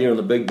whole idea in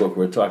the big book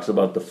where it talks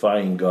about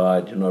defying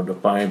God,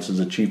 defiance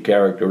is a chief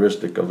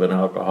characteristic of an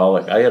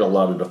alcoholic. I had a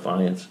lot of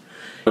defiance.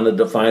 And the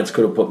defiance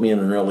could have put me in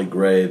an early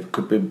grave,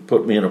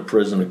 put me in a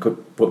prison, it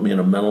could put me in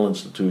a mental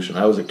institution.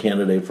 I was a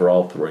candidate for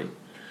all three.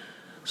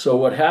 So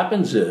what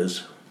happens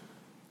is,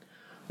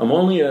 I'm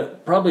only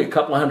probably a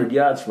couple of 100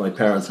 yards from my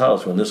parents'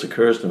 house when this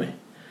occurs to me.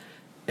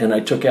 And I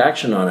took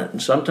action on it. And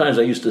sometimes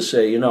I used to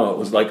say, it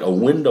was like a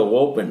window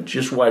open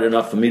just wide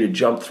enough for me to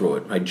jump through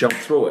it. And I jumped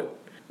through it.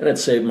 And it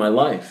saved my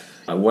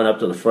life. I went up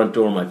to the front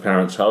door of my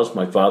parents' house.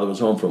 My father was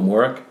home from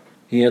work.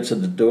 He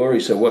answered the door. He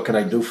said, "What can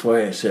I do for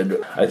you?" I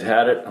said, "I've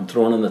had it. I'm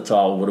throwing in the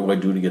towel. What do I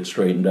do to get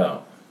straightened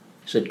out?"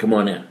 He said, "Come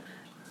on in."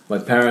 My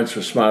parents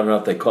were smart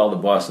enough. They called the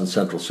Boston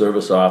Central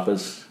Service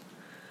office.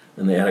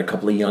 And they had a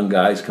couple of young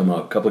guys come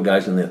out, a couple of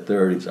guys in their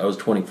 30s. I was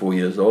 24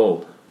 years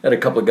old. Had a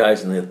couple of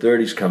guys in their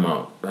 30s come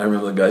out. I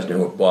remember the guys'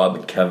 names were Bob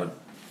and Kevin.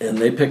 And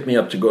they picked me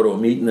up to go to a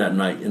meeting that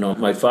night.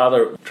 My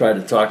father tried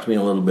to talk to me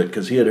a little bit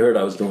because he had heard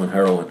I was doing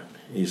heroin.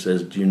 He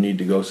says, "Do you need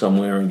to go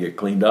somewhere and get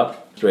cleaned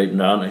up,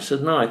 straightened out?" And I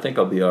said, "No, I think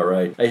I'll be all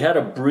right." I had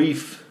a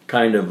brief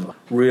kind of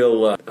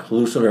real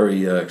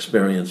hallucinatory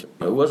experience.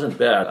 It wasn't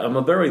bad. I'm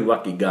a very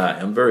lucky guy.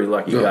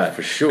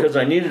 For sure. Because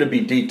I needed to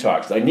be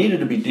detoxed.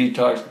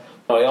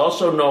 I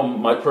also know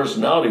my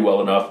personality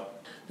well enough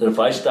that if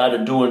I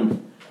started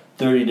doing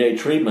 30-day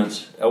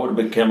treatments, that would have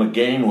become a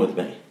gain with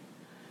me.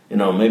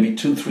 Maybe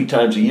 2-3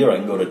 times a year I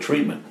can go to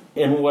treatment.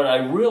 And what I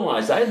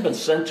realized, I had been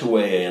sent to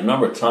AA a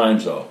number of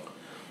times, though,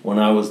 when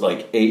I was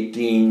like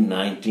 18,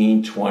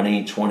 19,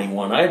 20,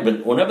 21.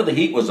 Whenever the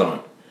heat was on,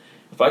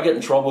 if I get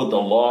in trouble with the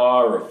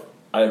law or if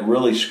I had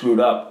really screwed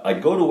up,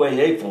 I'd go to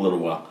AA for a little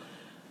while.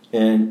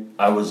 And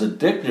I was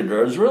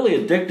really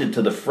addicted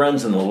to the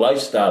friends and the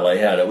lifestyle I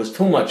had. It was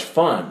too much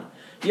fun.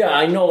 Yeah,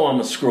 I know I'm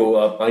a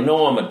screw-up. I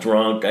know I'm a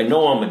drunk. I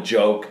know I'm a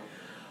joke.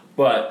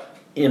 But,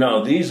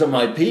 these are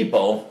my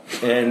people.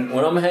 And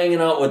when I'm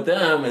hanging out with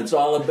them, it's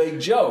all a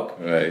big joke.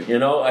 Right.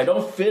 I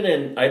don't fit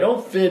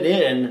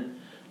in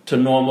to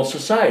normal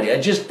society. I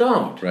just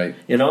don't. Right.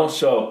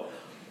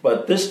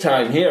 But this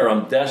time here,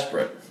 I'm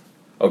desperate.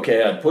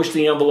 Okay, I pushed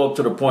the envelope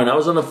to the point. I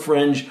was on the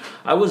fringe.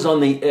 I was on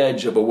the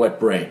edge of a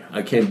wet brain.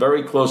 I came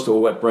very close to a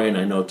wet brain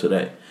I know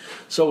today.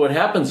 So what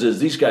happens is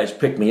these guys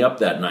pick me up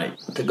that night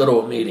to go to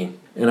a meeting.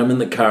 And I'm in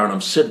the car and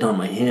I'm sitting on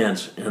my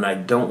hands and I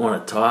don't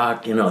want to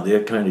talk.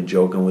 They're kind of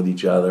joking with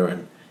each other.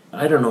 And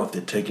I don't know if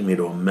they're taking me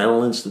to a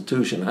mental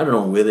institution. I don't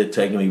know where they're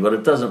taking me, but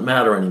it doesn't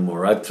matter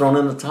anymore. I've thrown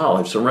in the towel.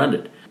 I've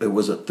surrendered. It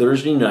was a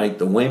Thursday night,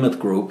 the Weymouth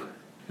group,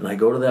 and I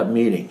go to that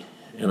meeting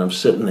and I'm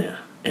sitting there.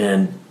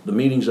 And the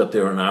meeting's up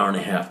there an hour and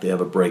a half. They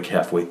have a break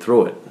halfway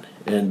through it.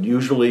 And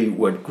usually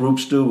what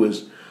groups do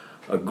is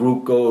a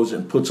group goes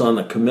and puts on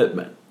the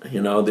commitment.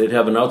 They'd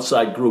have an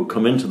outside group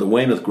come into the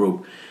Weymouth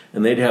group,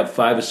 and they'd have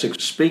 5 or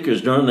 6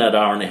 speakers during that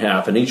hour and a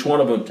half, and each one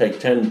of them take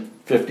 10,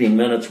 15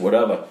 minutes,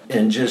 whatever,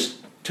 and just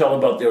tell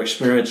about their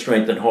experience,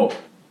 strength, and hope.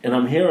 And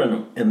I'm hearing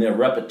them, and they're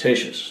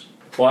repetitious.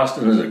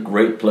 Boston is a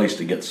great place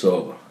to get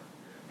sober.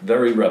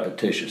 Very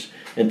repetitious.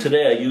 And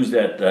today I use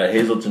that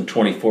Hazleton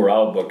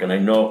 24-hour book, and I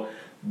know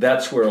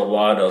that's where a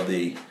lot of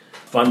the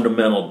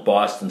fundamental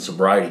Boston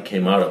sobriety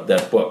came out of,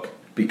 that book,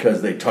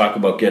 because they talk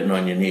about getting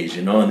on your knees,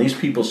 and these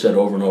people said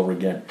over and over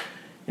again,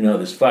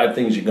 there's 5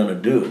 things you're going to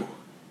do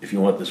if you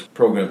want this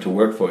program to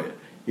work for you.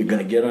 You're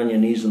going to get on your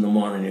knees in the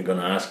morning, you're going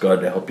to ask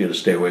God to help you to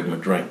stay away from a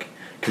drink,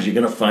 because you're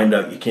going to find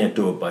out you can't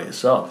do it by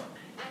yourself.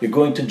 You're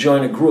going to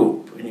join a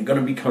group, and you're going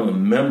to become a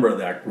member of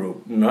that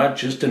group, not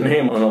just a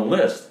name on a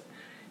list.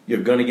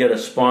 You're going to get a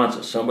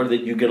sponsor, somebody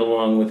that you get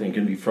along with and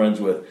can be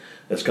friends with,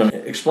 that's going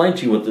to explain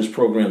to you what this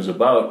program is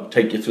about and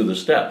take you through the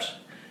steps.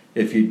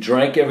 If you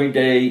drank every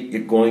day,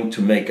 you're going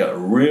to make a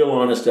real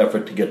honest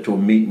effort to get to a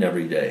meeting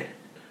every day.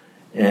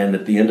 And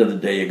at the end of the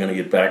day, you're going to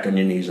get back on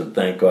your knees and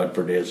thank God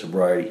for a day of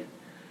sobriety,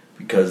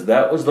 because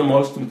that was the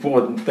most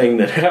important thing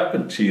that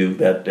happened to you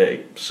that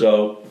day.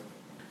 So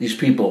these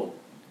people,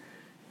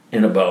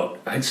 in about,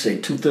 I'd say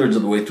 2/3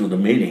 of the way through the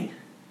meeting,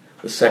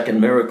 the second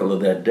miracle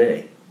of that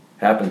day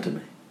happened to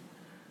me.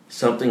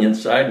 Something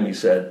inside me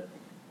said,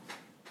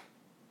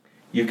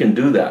 "You can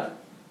do that."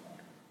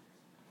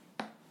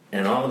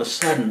 And all of a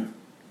sudden,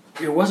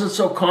 it wasn't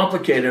so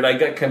complicated, I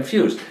got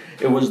confused.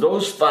 It was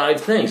those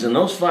 5 things, and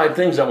those 5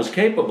 things I was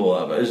capable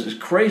of. As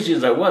crazy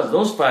as I was,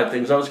 those 5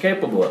 things I was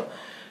capable of.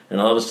 And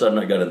all of a sudden,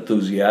 I got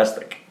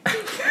enthusiastic.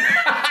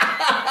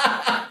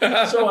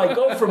 So I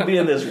go from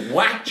being this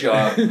whack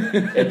job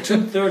at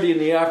 2:30 in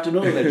the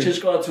afternoon that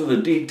just got through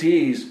the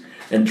DTs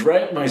and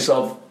drank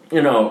myself,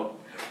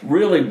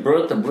 really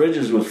burnt the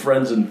bridges with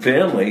friends and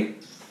family,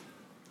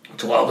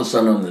 to all of a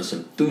sudden I'm this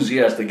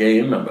enthusiastic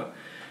AA member.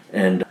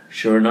 And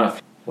sure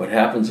enough, what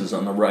happens is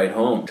on the ride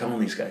home, telling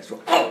these guys,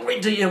 "Oh,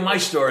 wait till you hear my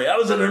story. I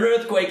was in an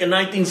earthquake in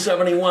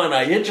 1971.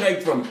 I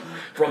hitchhiked from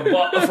from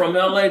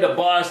LA to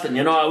Boston.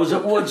 I was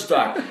at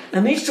Woodstock.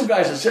 And these two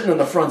guys are sitting in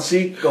the front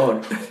seat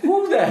going,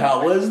 who the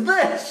hell is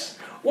this?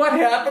 What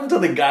happened to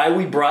the guy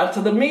we brought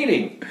to the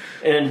meeting?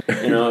 And,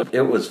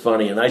 it was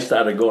funny. And I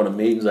started going to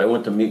meetings. I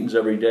went to meetings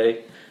every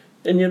day.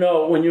 And,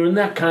 when you're in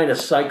that kind of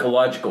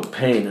psychological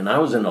pain, and I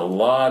was in a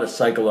lot of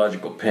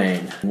psychological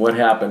pain, what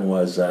happened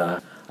was I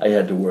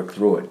had to work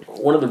through it.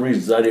 One of the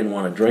reasons I didn't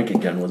want to drink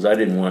again was I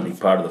didn't want any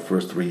part of the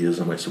first 3 years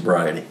of my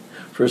sobriety.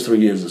 First 3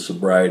 years of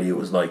sobriety, it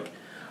was like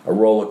a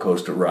roller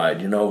coaster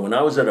ride. When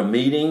I was at a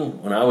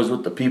meeting, when I was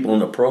with the people in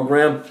the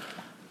program,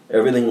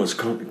 everything was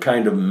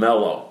kind of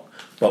mellow.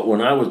 But when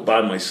I was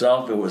by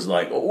myself, it was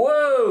like,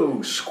 whoa,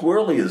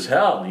 squirrely as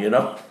hell,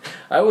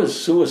 I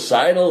was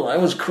suicidal. I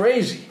was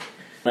crazy.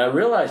 And I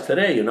realized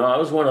today, I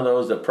was one of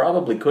those that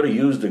probably could have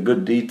used a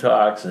good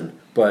detox.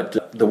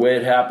 But the way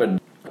it happened,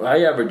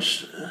 I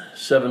averaged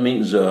 7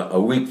 meetings a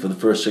week for the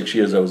first 6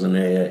 years I was in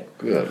AA.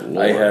 Good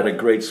Lord. I had a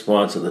great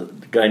sponsor,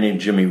 the guy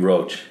named Jimmy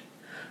Roach.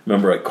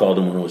 Remember, I called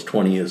him when I was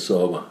 20 years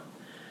sober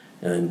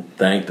and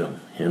thanked him,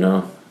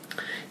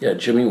 Yeah,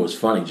 Jimmy was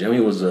funny. Jimmy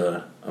was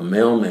a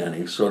mailman.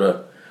 He sort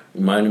of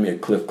reminded me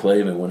of Cliff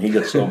Clavin. When he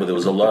got sober, there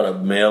was a lot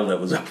of mail that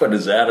was up in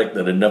his attic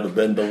that had never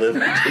been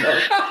delivered.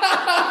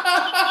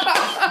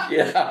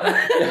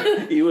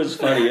 Yeah, he was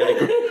funny. He had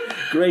a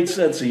great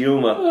sense of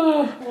humor.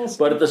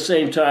 But at the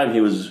same time,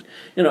 he was,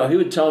 he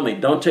would tell me,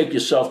 don't take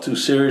yourself too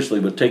seriously,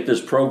 but take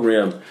this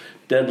program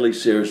deadly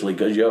seriously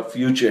because your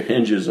future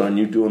hinges on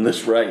you doing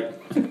this right.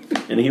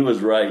 And he was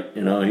right,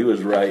 he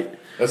was right.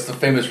 That's the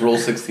famous Rule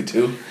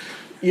 62.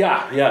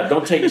 Yeah,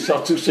 don't take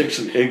yourself too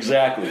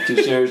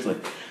seriously.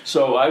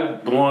 So I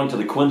belonged to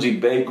the Quincy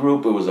Bay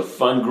group. It was a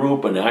fun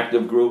group, an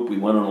active group. We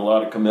went on a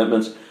lot of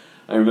commitments.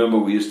 I remember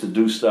we used to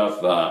do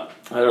stuff,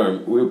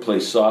 we would play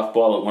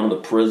softball at one of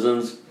the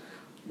prisons,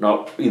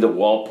 either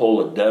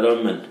Walpole or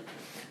Dedham, and,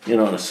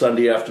 on a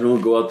Sunday afternoon,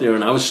 go out there,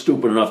 and I was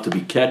stupid enough to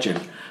be catching.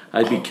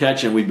 I'd be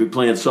catching, we'd be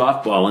playing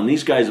softball, and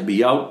these guys would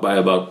be out by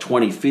about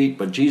 20 feet,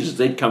 but Jesus,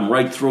 they'd come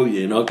right through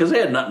you, because they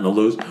had nothing to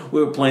lose.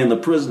 We were playing the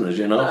prisoners,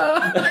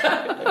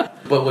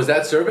 But was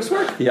that service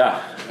work?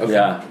 Yeah, okay.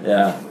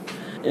 Yeah.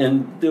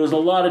 And there was a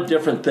lot of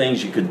different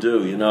things you could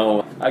do,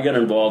 I got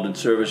involved in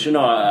service.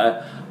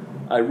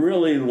 I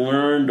really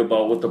learned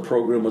about what the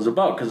program was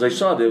about because I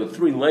saw there were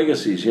 3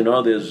 legacies.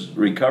 There's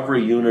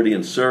recovery, unity,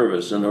 and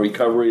service. And the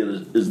recovery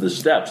is the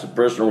steps. The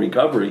personal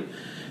recovery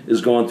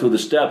is going through the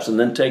steps and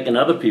then taking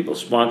other people,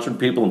 sponsoring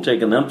people and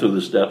taking them through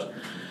the steps.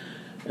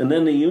 And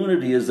then the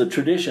unity is the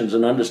traditions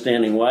and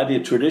understanding why the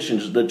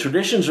traditions. The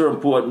traditions are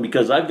important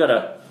because I've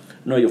got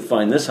you'll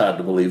find this hard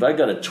to believe, I've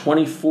got a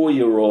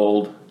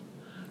 24-year-old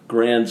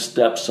grand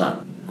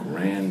stepson.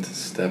 Grand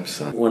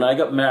stepson. When I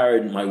got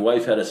married, my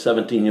wife had a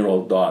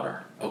 17-year-old daughter.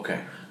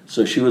 Okay.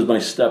 So she was my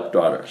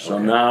stepdaughter. So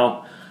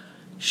now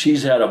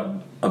she's had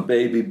a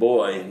baby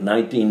boy in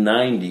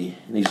 1990,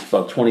 and he's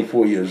about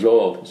 24 years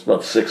old. He's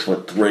about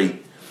 6'3".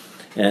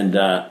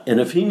 And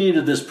if he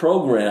needed this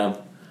program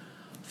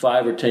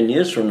 5 or 10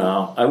 years from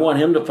now, I want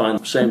him to find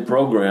the same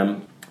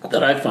program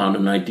that I found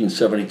in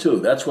 1972.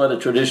 That's why the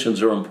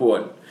traditions are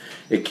important.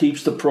 It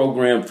keeps the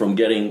program from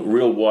getting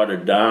real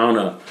watered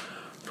down,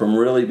 from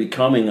really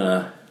becoming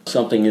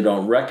something you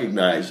don't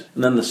recognize.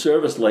 And then the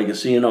service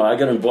legacy, I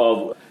got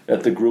involved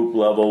at the group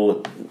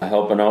level,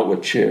 helping out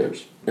with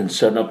chairs and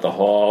setting up the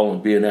hall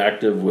and being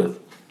active with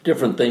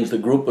different things the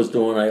group was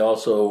doing. I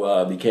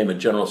also became a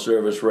general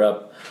service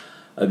rep.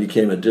 I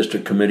became a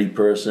district committee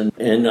person.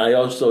 And I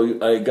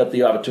got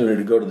the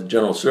opportunity to go to the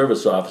general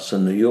service office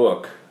in New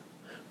York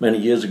many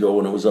years ago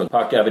when it was on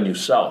Park Avenue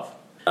South.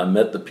 I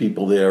met the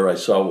people there. I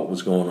saw what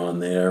was going on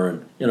there.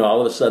 And, all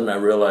of a sudden I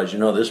realized,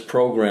 this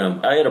program,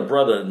 I had a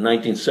brother in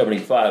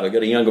 1975. I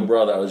got a younger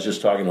brother. I was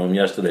just talking to him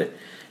yesterday.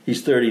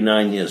 He's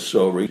 39 years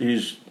sober.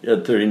 He's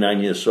had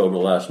 39 years sober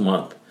last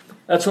month.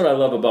 That's what I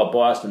love about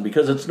Boston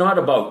because it's not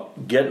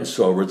about getting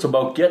sober. It's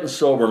about getting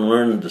sober and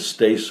learning to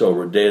stay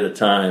sober day at a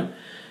time.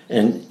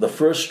 And the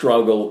first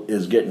struggle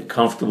is getting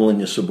comfortable in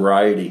your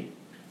sobriety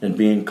and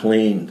being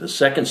clean. The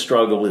second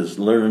struggle is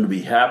learning to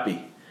be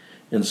happy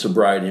in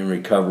sobriety and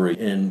recovery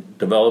and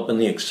developing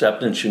the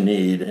acceptance you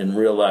need and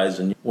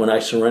realizing when I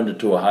surrender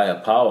to a higher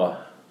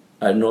power,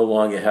 I no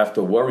longer have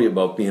to worry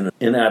about being an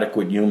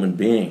inadequate human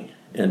being.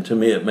 And to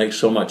me, it makes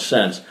so much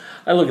sense.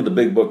 I look at the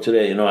big book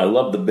today, I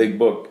love the big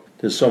book.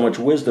 There's so much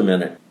wisdom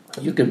in it.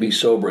 You can be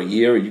sober a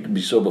year, or you can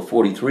be sober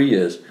 43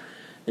 years,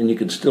 and you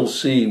can still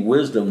see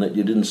wisdom that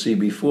you didn't see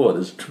before.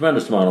 There's a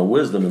tremendous amount of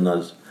wisdom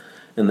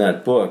in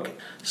that book.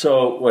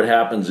 So what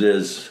happens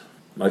is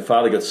my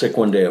father got sick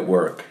one day at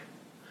work.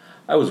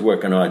 I was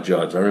working odd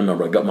jobs. I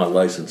remember I got my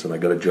license and I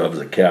got a job as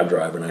a cab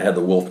driver, and I had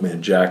the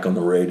Wolfman Jack on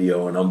the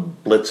radio, and I'm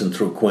blitzing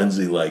through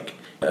Quincy like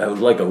I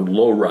was like a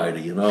lowrider,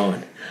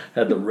 and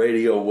had the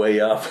radio way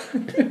up.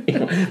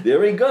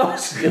 There he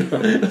goes.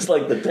 It's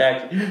like the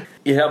tax.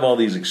 You have all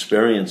these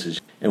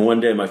experiences. And one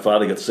day my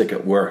father got sick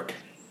at work,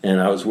 and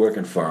I was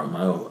working for him.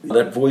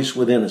 That voice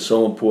within is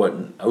so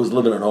important. I was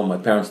living at home. My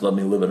parents let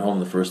me live at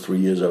home the first 3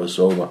 years I was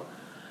sober.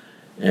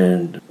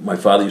 And my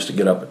father used to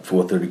get up at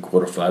 4:30,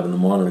 4:45 in the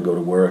morning to go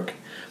to work.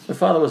 My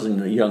father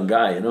wasn't a young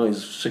guy,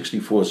 he's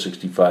 64,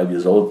 65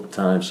 years old at the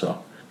time,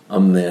 so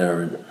I'm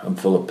there and I'm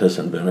full of piss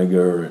and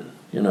vinegar and,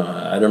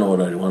 I don't know what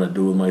I want to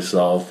do with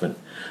myself, and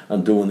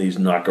I'm doing these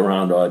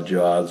knock-around odd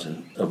jobs,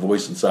 and a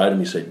voice inside of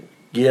me said,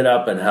 get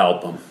up and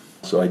help him.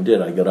 So I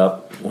did. I got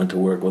up, went to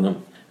work with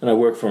him, and I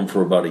worked for him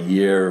for about a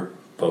year,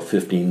 about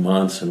 15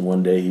 months, and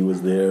one day he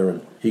was there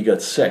and he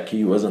got sick.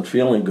 He wasn't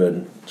feeling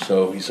good,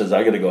 so he says,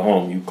 I got to go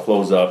home. You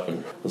close up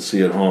and we'll see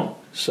you at home.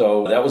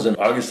 So that was in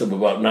August of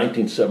about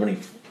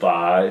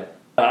 1975.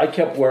 I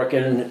kept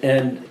working,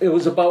 and it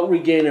was about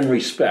regaining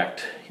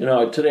respect.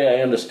 Today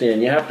I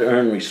understand you have to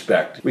earn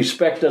respect.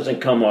 Respect doesn't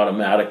come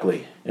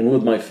automatically. And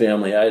with my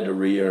family, I had to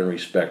re-earn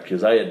respect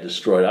because I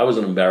was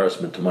an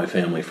embarrassment to my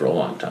family for a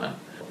long time.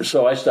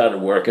 So I started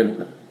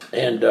working,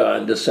 and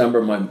in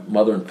December, my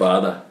mother and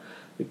father,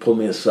 they pulled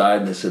me aside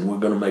and they said, we're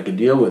going to make a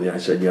deal with you. I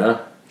said, yeah.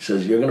 He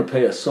says, you're going to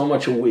pay us so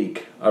much a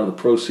week out of the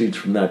proceeds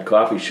from that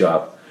coffee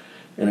shop,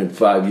 and in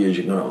 5 years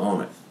you're going to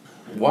own it.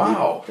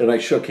 Wow. And I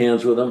shook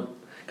hands with him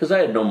because I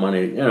had no money.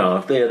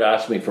 If they had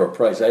asked me for a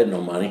price, I had no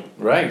money.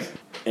 Right.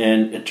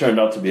 And it turned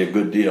out to be a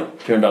good deal.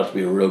 It turned out to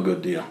be a real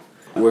good deal.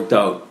 It worked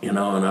out, and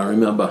I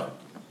remember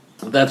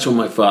that's when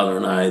my father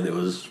and there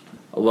was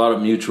a lot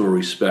of mutual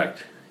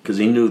respect because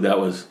he knew that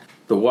was,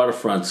 the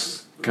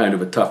waterfront's kind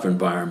of a tough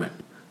environment.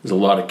 There's a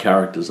lot of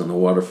characters on the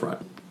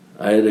waterfront.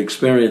 I had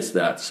experienced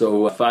that.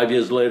 So 5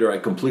 years later, I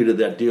completed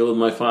that deal with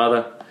my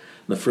father.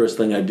 And the first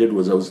thing I did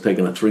was I was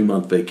taking a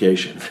 3-month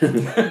vacation. I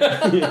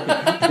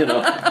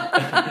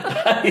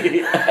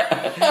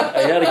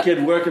had a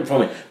kid working for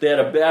me. They had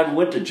a bad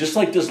winter, just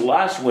like this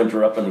last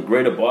winter up in the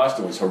greater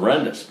Boston was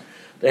horrendous.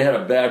 They had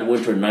a bad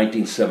winter in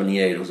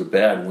 1978. It was a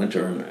bad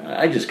winter, and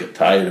I just got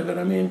tired of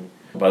it.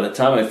 By the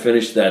time I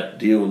finished that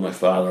deal with my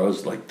father, I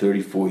was like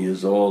 34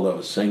 years old. I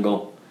was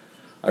single.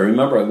 I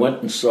remember I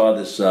went and saw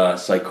this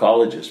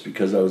psychologist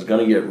because I was going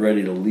to get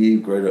ready to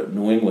leave Greater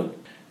New England,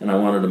 and I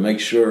wanted to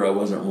make sure I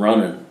wasn't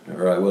running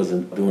or I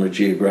wasn't doing a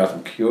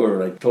geographic cure.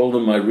 And I told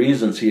him my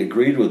reasons. He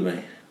agreed with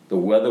me. The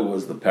weather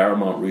was the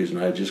paramount reason.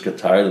 I just got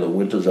tired of the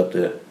winters up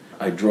there.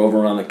 I drove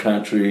around the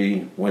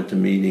country, went to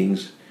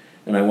meetings,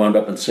 and I wound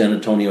up in San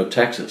Antonio,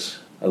 Texas.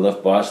 I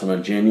left Boston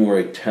on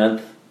January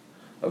 10th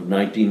of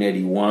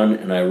 1981,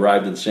 and I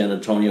arrived in San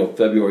Antonio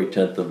February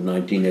 10th of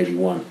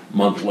 1981, a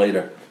month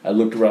later. I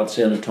looked around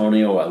San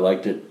Antonio. I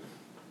liked it.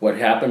 What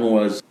happened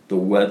was the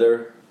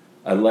weather.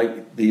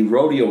 The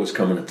rodeo was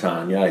coming to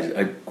town. Yeah,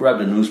 I grabbed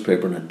a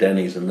newspaper in a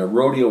Denny's, and the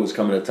rodeo was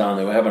coming to town.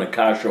 They were having a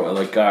car show. I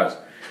like cars.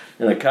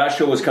 And the car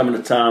show was coming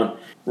to town.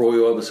 Roy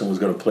Orbison was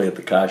going to play at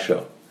the car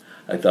show.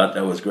 I thought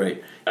that was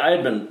great. I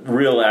had been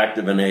real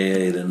active in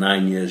AA the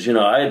 9 years.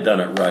 I had done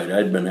it right. I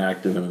had been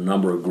active in a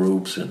number of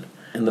groups. And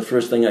the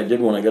first thing I did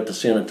when I got to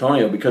San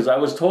Antonio, because I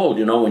was told,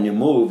 when you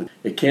move,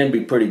 it can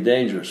be pretty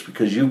dangerous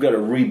because you've got to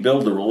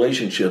rebuild the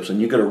relationships and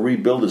you've got to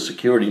rebuild the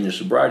security and your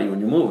sobriety when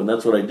you move. And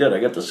that's what I did.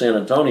 I got to San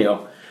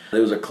Antonio.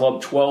 There was a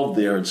Club 12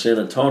 there in San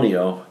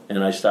Antonio,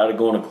 and I started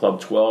going to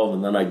Club 12,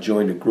 and then I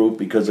joined a group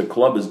because a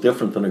club is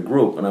different than a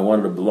group, and I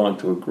wanted to belong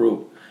to a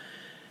group.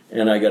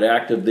 And I got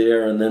active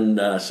there, and then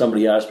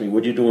somebody asked me,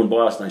 what'd you do in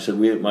Boston? I said,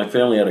 my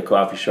family had a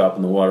coffee shop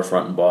in the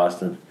waterfront in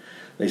Boston.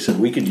 They said,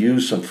 we could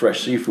use some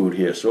fresh seafood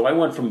here. So I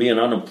went from being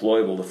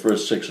unemployable the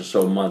first 6 or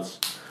so months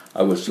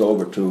I was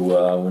sober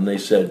to when they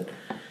said,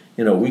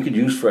 we could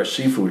use fresh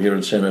seafood here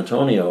in San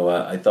Antonio.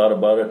 I thought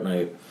about it, and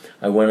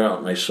I went out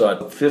and I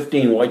saw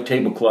 15 white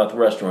tablecloth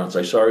restaurants.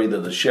 I saw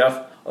either the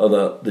chef or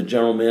the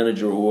general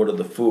manager who ordered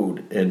the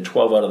food, and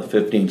 12 out of the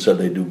 15 said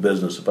they'd do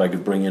business if I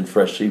could bring in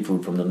fresh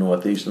seafood from the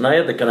Northeast. And I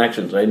had the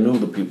connections. I knew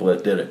the people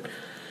that did it.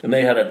 And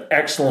they had an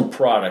excellent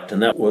product,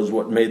 and that was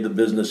what made the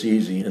business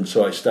easy. And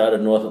so I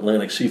started North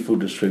Atlantic Seafood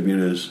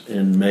Distributors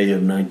in May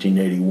of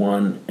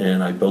 1981,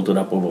 and I built it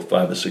up over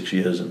 5 or 6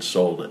 years and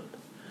sold it.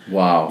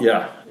 Wow.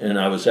 Yeah, and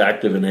I was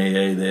active in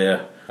AA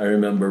there. I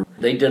remember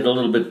they did a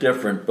little bit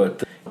different,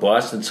 but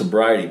Boston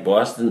sobriety,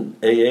 Boston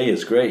AA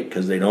is great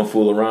because they don't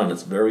fool around.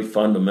 It's very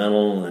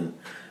fundamental, and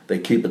they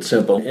keep it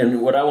simple.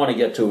 And what I want to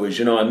get to is,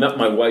 I met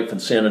my wife in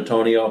San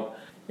Antonio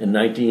in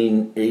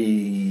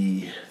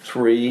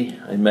 1983.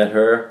 I met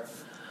her.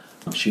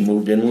 She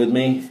moved in with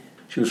me.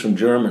 She was from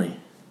Germany.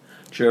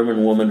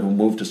 German woman who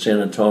moved to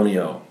San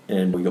Antonio,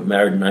 and we got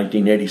married in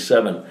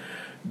 1987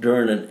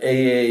 during an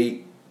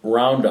AA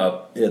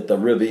roundup at the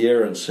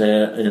Riviera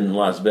in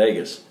Las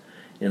Vegas.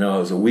 It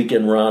was a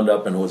weekend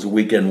roundup and it was a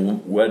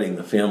weekend wedding.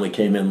 The family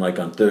came in like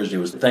on Thursday. It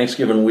was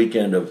Thanksgiving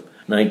weekend of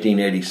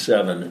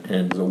 1987,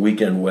 and it was a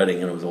weekend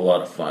wedding, and it was a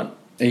lot of fun.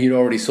 And you'd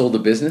already sold the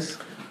business?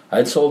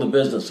 I'd sold the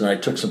business, and I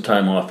took some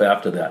time off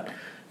after that.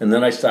 And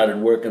then I started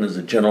working as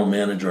a general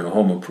manager in a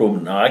home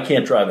improvement. Now, I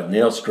can't drive a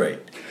nail straight,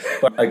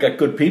 but I got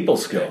good people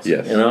skills,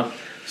 yes.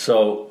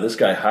 So this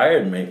guy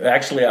hired me.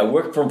 Actually, I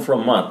worked for him for a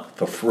month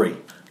for free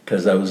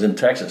because I was in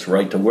Texas,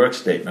 right to work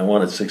state, and I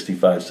wanted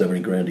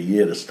 $65,000-$70,000 a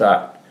year to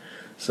start.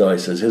 So I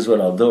says, here's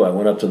what I'll do. I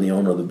went up to the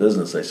owner of the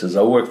business. I says,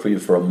 I'll work for you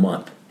for a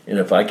month. And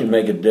if I can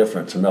make a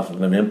difference, enough of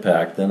an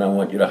impact, then I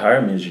want you to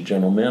hire me as your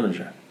general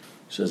manager.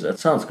 He says, that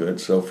sounds good.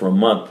 So for a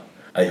month,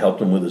 I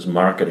helped him with his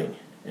marketing.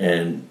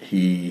 And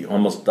he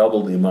almost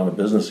doubled the amount of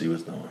business he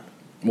was doing.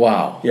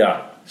 Wow.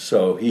 Yeah,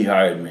 so he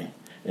hired me.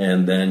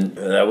 And then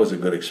that was a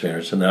good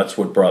experience, and that's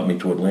what brought me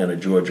to Atlanta,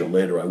 Georgia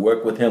later. I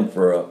worked with him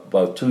for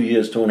about 2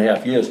 years,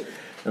 2.5 years,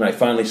 and I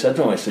finally said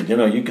to him, I said,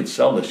 you could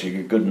sell this. You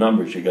get good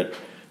numbers. You got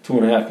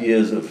 2.5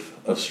 years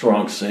of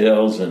strong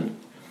sales. And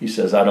he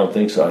says, I don't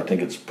think so. I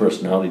think it's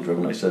personality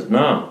driven. I said,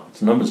 no,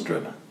 it's numbers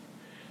driven.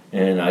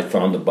 And I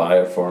found a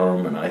buyer for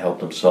him, and I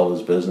helped him sell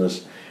his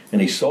business. And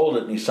he sold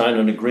it, and he signed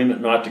an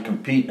agreement not to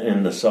compete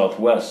in the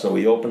Southwest. So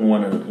he opened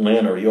one in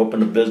Atlanta. He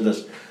opened a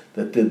business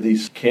that did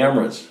these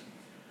cameras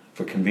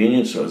for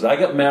convenience stores. I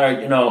got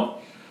married,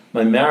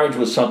 my marriage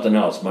was something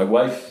else. My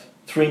wife,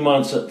 3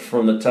 months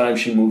from the time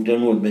she moved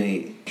in with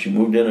me, she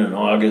moved in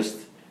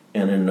August,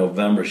 and in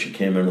November she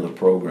came into the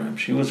program.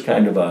 She was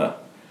kind of a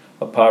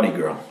party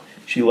girl.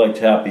 She liked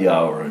happy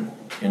hour, and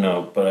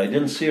but I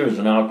didn't see her as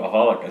an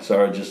alcoholic. I saw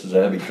her just as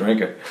a heavy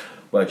drinker.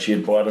 But she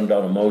had bottomed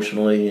out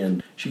emotionally,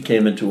 and she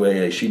came into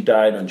AA. She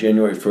died on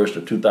January 1st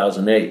of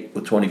 2008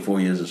 with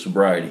 24 years of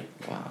sobriety.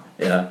 Wow.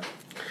 Yeah.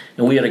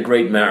 And we had a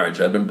great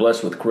marriage. I've been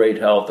blessed with great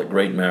health, a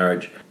great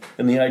marriage.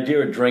 And the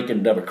idea of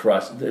drinking never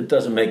crossed, it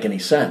doesn't make any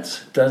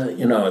sense. It doesn't,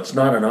 it's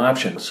not an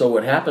option. So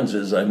what happens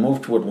is I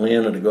moved to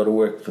Atlanta to go to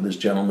work for this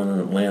gentleman in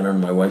Atlanta, and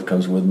my wife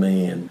comes with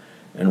me, and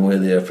we're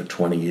there for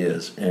 20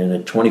 years. And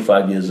at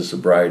 25 years of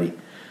sobriety,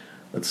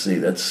 that's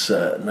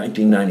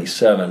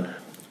 1997,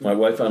 my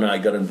wife and I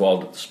got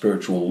involved at the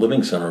Spiritual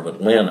Living Center of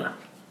Atlanta.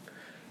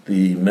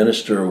 The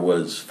minister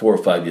was 4 or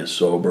 5 years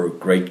sober,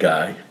 great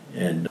guy,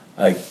 and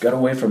I got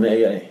away from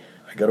AA.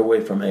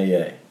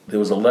 There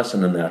was a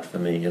lesson in that for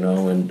me,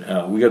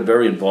 and we got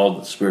very involved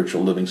at the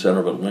Spiritual Living Center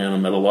of Atlanta,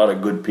 met a lot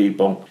of good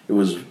people. It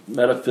was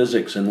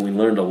metaphysics, and we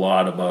learned a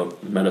lot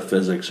about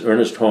metaphysics,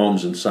 Ernest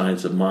Holmes and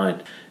Science of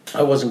Mind.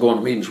 I wasn't going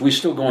to meetings. We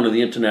still going to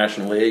the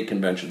international AA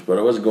conventions, but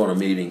I wasn't going to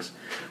meetings.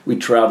 We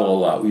travel a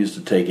lot. We used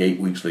to take 8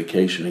 weeks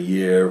vacation a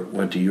year,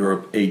 went to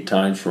Europe 8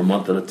 times for a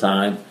month at a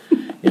time.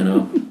 I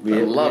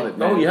love it,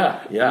 man. Oh,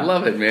 yeah. I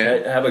love it,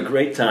 man. Have a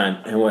great time.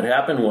 And what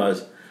happened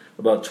was,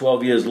 about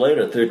 12 years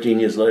later, 13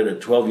 years later,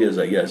 12 years,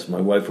 I guess,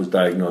 my wife was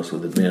diagnosed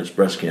with advanced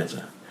breast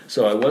cancer.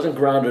 So I wasn't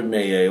grounded in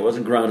AA, I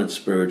wasn't grounded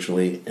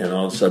spiritually, and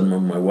all of a sudden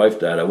when my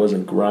wife died, I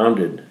wasn't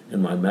grounded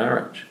in my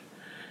marriage.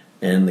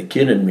 And the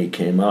kid in me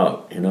came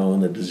out,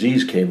 and the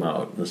disease came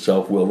out, and the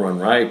self-will run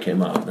riot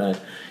came out.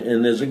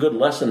 And there's a good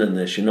lesson in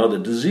this, the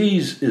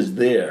disease is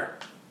there.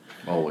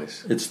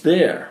 Always. It's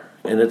there,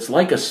 and it's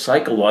like a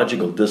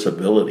psychological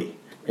disability.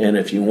 And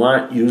if you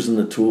aren't using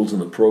the tools in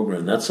the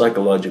program, that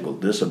psychological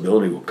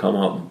disability will come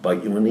out and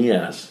bite you in the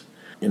ass.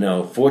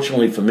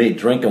 Fortunately for me,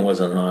 drinking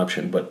wasn't an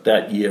option, but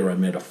that year I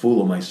made a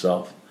fool of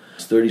myself. I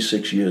was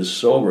 36 years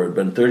sober. It had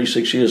been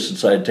 36 years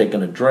since I had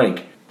taken a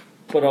drink.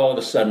 But all of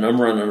a sudden, I'm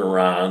running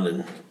around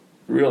and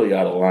really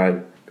out of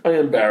line. I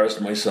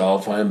embarrassed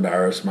myself. I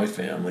embarrassed my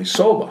family.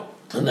 Sober.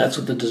 And that's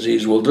what the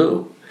disease will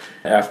do.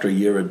 After a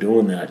year of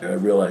doing that, I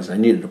realized I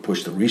needed to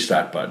push the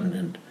restart button.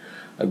 And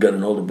I've got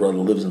an older brother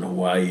who lives in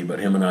Hawaii, but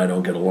him and I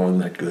don't get along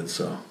that good.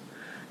 So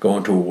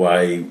going to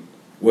Hawaii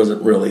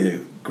wasn't really a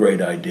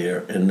great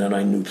idea. And then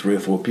I knew 3 or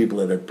 4 people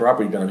that had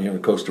property down here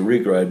in Costa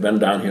Rica. I had been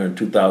down here in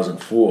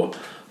 2004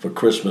 for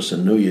Christmas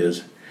and New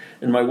Year's.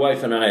 And my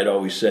wife and I had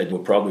always said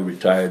we'll probably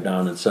retire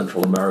down in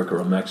Central America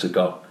or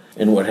Mexico.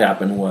 And what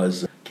happened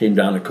was, came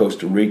down to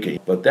Costa Rica.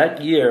 But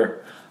that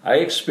year, I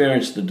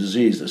experienced the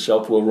disease, the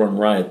self-will run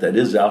riot that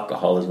is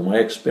alcoholism. I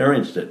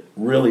experienced it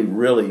really,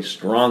 really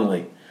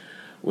strongly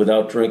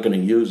without drinking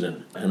and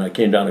using. And I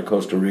came down to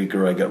Costa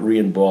Rica. I got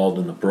re-involved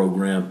in the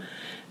program.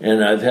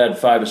 And I've had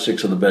 5 or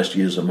 6 of the best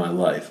years of my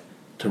life.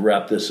 To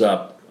wrap this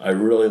up, I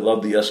really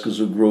love the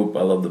Escazú group.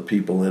 I love the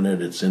people in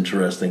it. It's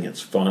interesting.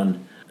 It's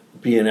fun.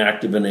 Being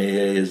active in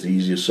AA is the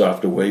easiest,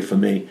 softer way for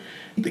me.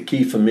 The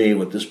key for me,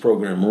 what this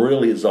program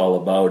really is all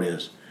about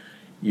is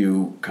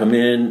you come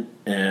in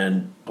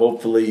and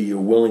hopefully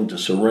you're willing to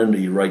surrender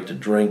your right to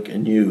drink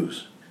and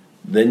use.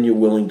 Then you're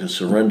willing to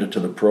surrender to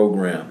the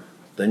program.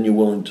 Then you're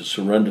willing to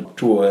surrender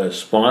to a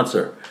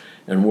sponsor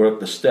and work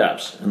the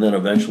steps. And then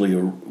eventually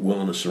you're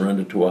willing to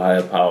surrender to a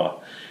higher power.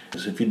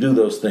 Because if you do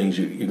those things,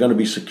 you're going to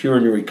be secure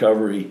in your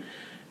recovery.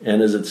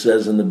 And as it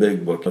says in the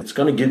big book, it's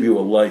going to give you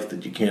a life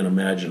that you can't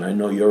imagine. I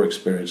know you're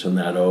experiencing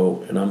that,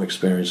 and I'm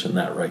experiencing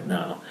that right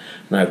now.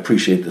 And I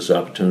appreciate this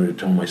opportunity to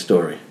tell my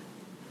story.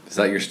 Is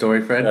that your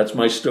story, Fred? That's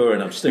my story,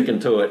 and I'm sticking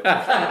to it.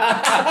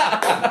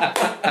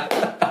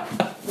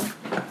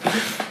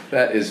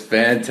 That is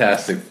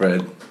fantastic,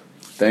 Fred.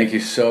 Thank you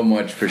so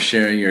much for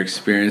sharing your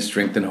experience,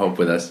 strength, and hope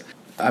with us.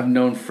 I've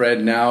known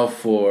Fred now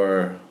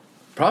for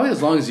probably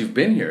as long as you've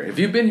been here. If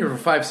you've been here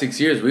for 5-6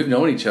 years, we've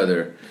known each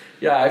other.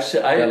 Yeah, I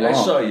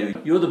saw you.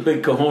 You were the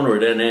big kahuna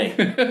at NA.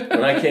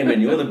 When I came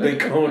in, you were the big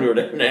kahuna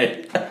at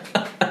NA.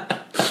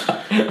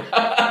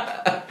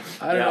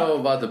 I don't know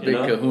about the big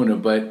kahuna,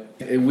 but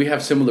we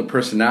have similar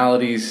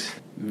personalities,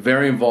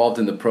 very involved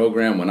in the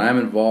program. When I'm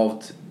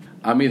involved,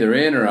 I'm either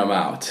in or I'm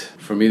out.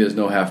 For me, there's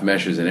no half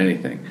measures in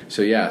anything.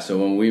 So yeah, so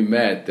when we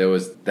met, there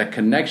was that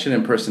connection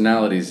in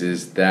personalities,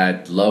 is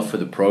that love for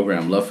the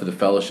program, love for the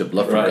fellowship,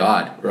 love for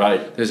God.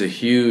 Right. There's a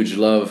huge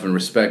love and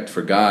respect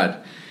for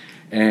God.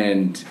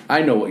 And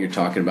I know what you're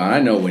talking about. I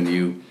know when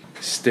you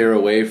steer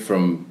away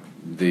from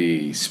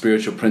the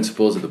spiritual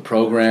principles of the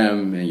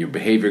program and your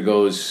behavior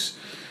goes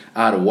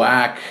out of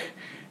whack,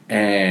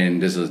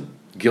 and there's a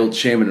guilt,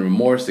 shame, and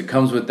remorse that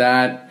comes with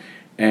that,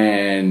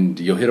 and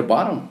you'll hit a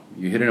bottom.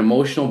 You hit an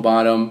emotional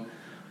bottom,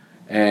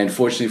 and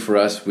fortunately for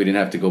us, we didn't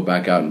have to go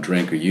back out and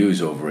drink or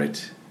use over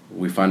it.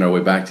 We found our way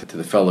back to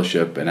the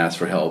fellowship and asked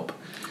for help.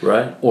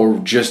 Right. Or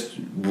just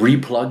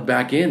re-plug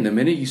back in. The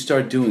minute you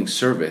start doing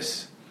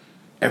service,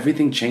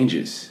 everything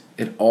changes.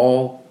 It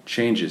all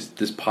changes.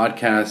 This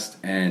podcast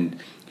and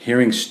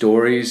hearing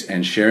stories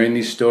and sharing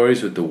these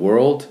stories with the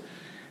world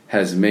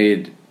has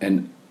made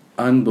an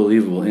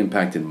unbelievable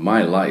impact in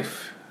my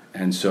life.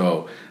 And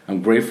so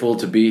I'm grateful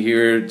to be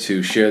here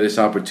to share this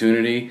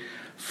opportunity.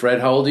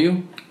 Fred, how old are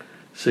you?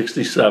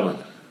 67.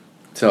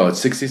 So at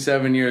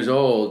 67 years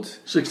old.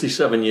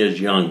 67 years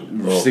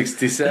young. Oh.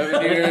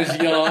 67 years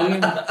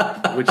young,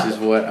 which is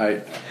what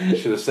I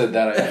should have said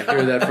that. I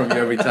hear that from you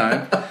every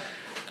time.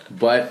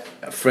 But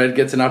Fred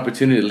gets an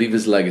opportunity to leave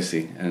his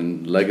legacy.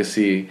 And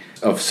legacy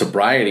of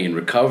sobriety and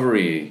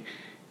recovery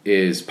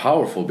is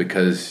powerful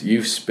because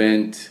you've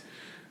spent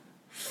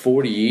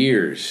 40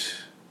 years.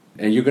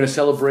 And you're going to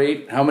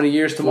celebrate how many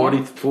years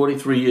tomorrow?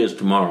 43 years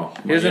tomorrow.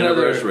 Here's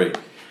anniversary.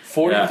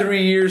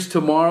 43 years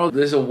tomorrow.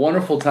 This is a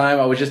wonderful time.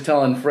 I was just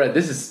telling Fred,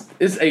 this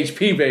is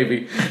HP,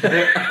 baby.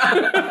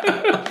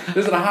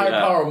 This is a high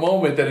power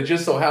moment that it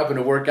just so happened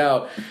to work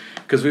out.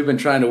 Because we've been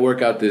trying to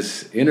work out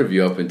this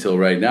interview up until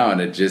right now,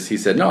 and he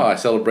said, no, I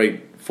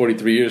celebrate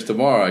 43 years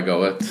tomorrow. I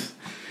go, it's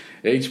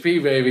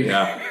HP, baby.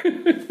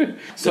 Yeah.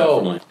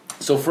 So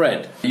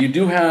Fred, you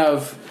do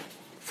have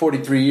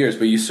 43 years,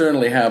 but you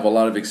certainly have a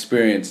lot of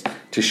experience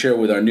to share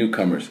with our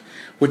newcomers,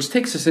 which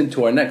takes us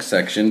into our next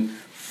section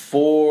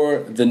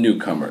for the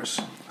newcomers.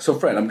 So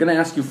Fred, I'm going to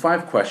ask you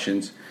 5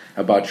 questions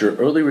about your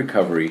early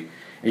recovery,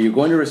 and you're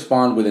going to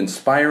respond with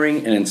inspiring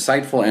and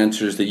insightful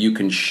answers that you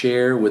can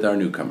share with our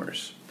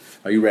newcomers.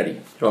 Are you ready?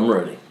 I'm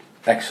ready.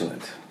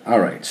 Excellent. All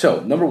right.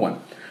 So, number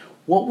 1,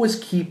 what was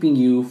keeping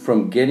you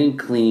from getting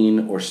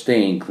clean or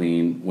staying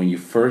clean when you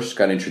first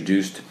got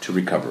introduced to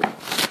recovery?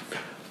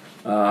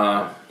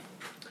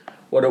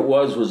 What it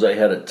was I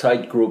had a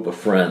tight group of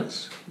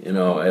friends. I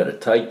had a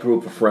tight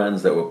group of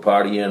friends that were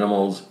party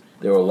animals.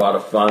 They were a lot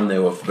of fun. They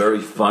were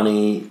very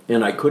funny.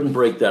 And I couldn't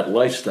break that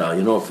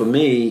lifestyle. For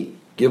me,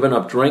 giving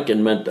up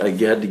drinking meant I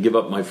had to give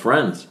up my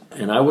friends.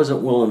 And I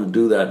wasn't willing to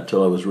do that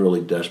until I was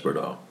really desperate.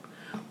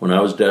 When I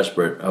was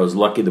desperate, I was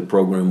lucky the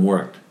program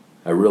worked.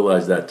 I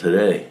realize that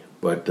today.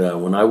 But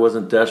when I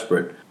wasn't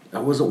desperate, I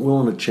wasn't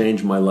willing to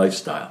change my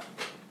lifestyle.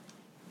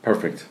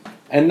 Perfect.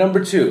 And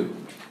number 2,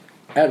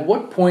 at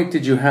what point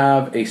did you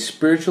have a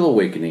spiritual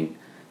awakening,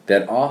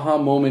 that aha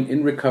moment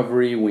in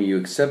recovery when you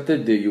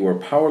accepted that you were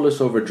powerless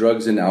over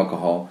drugs and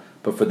alcohol,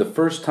 but for the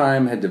first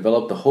time had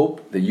developed the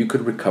hope that you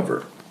could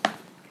recover?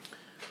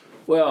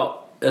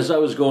 Well, as I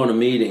was going to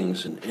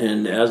meetings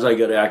and as I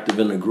got active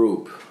in a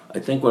group, I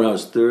think when I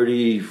was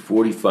 30,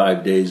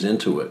 45 days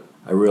into it,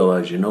 I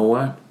realized, you know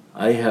what?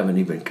 I haven't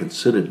even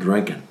considered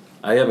drinking.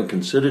 I haven't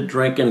considered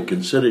drinking,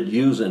 considered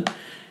using,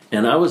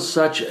 and I was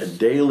such a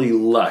daily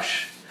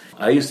lush.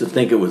 I used to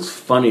think it was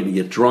funny to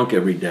get drunk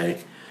every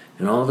day,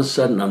 and all of a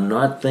sudden I'm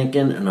not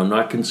thinking and I'm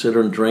not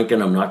considering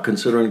drinking, I'm not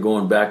considering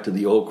going back to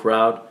the old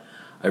crowd.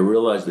 I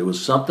realized there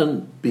was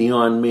something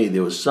beyond me.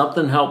 There was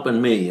something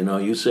helping me.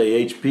 You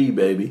say HP,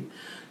 baby.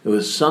 There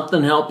was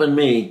something helping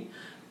me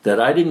that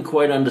I didn't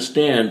quite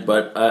understand,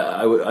 but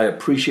I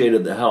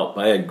appreciated the help.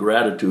 I had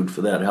gratitude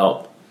for that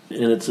help.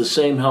 And it's the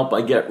same help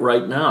I get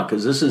right now,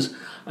 because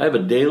I have a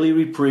daily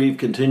reprieve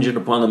contingent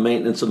upon the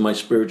maintenance of my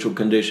spiritual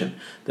condition.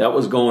 That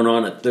was going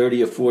on at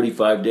 30 or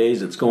 45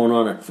 days. It's going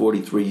on at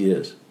 43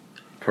 years.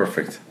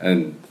 Perfect.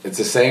 And it's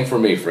the same for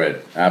me,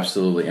 Fred.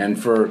 Absolutely. And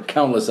for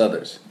countless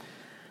others.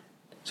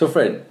 So,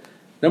 Fred,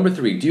 number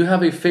 3, do you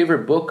have a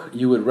favorite book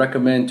you would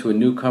recommend to a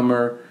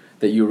newcomer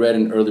that you read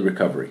in early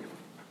recovery?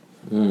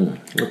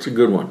 That's a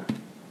good one.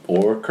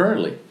 Or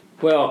currently?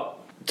 Well,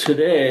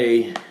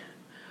 today,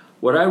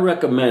 what I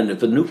recommend,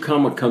 if a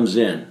newcomer comes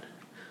in,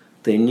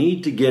 they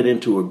need to get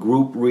into a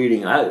group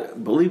reading.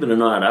 Believe it or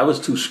not, I was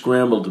too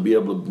scrambled to be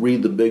able to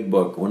read the big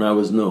book when I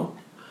was new.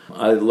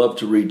 I love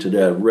to read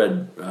today. I've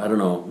read,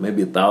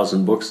 maybe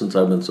 1,000 books since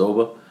I've been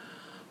sober.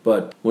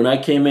 But when I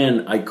came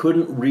in, I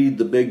couldn't read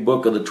the big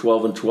book of the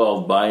 12 and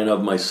 12 by and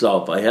of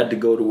myself. I had to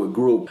go to a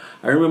group.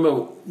 I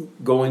remember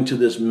going to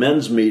this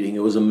men's meeting.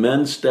 It was a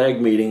men's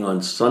stag meeting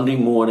on Sunday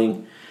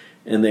morning,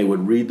 and they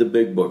would read the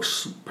big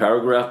books,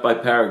 paragraph by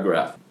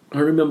paragraph. I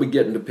remember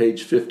getting to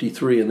page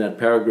 53 in that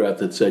paragraph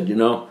that said,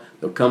 there'll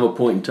come a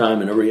point in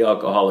time in every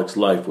alcoholic's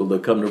life where they'll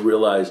come to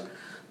realize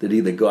that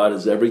either God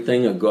is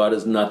everything or God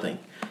is nothing.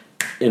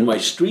 And my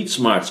street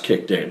smarts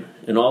kicked in.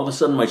 And all of a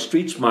sudden my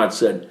street smarts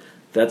said,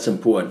 that's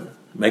important.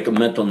 Make a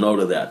mental note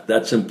of that.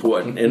 That's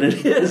important, and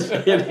it is.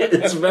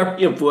 It's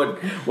very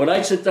important. When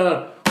I sit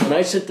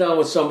down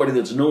with somebody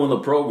that's new in the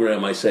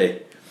program, I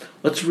say,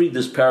 let's read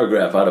this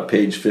paragraph out of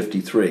page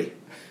 53,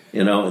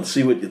 and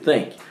see what you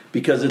think.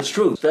 Because it's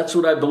true. That's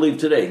what I believe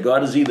today.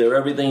 God is either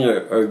everything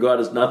or God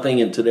is nothing,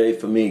 and today,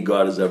 for me,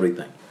 God is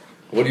everything.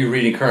 What are you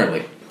reading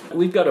currently?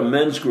 We've got a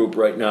men's group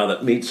right now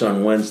that meets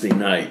on Wednesday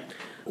night.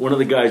 One of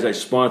the guys I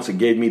sponsor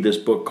gave me this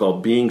book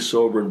called Being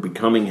Sober and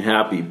Becoming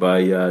Happy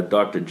by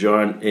Dr.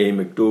 John A.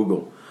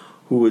 McDougall,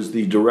 who is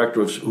the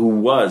director of, who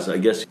was, I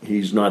guess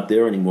he's not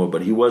there anymore,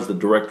 but he was the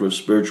director of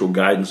spiritual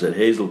guidance at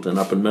Hazleton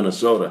up in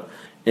Minnesota.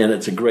 And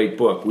it's a great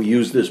book. We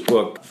use this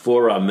book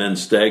for our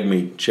men's stag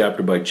meet,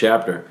 chapter by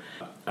chapter.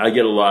 I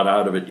get a lot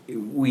out of it.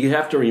 We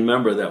have to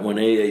remember that when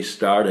AA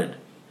started,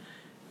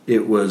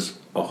 it was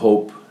a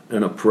hope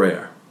and a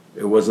prayer.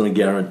 It wasn't a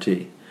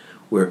guarantee.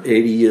 We're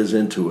 80 years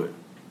into it.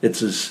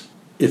 It's as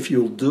if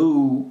you'll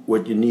do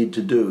what you need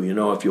to do,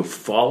 if you'll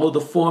follow the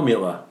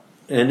formula,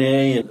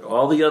 NA and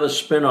all the other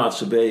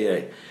spin-offs of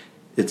AA,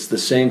 it's the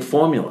same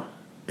formula.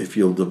 If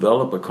you'll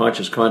develop a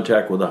conscious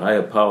contact with a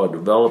higher power,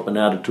 develop an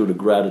attitude of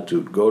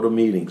gratitude, go to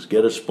meetings,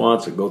 get a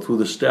sponsor, go through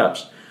the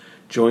steps,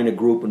 join a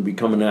group and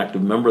become an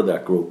active member of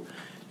that group.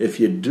 If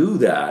you do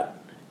that,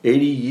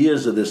 80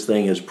 years of this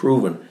thing has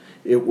proven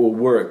it will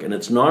work. And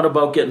it's not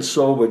about getting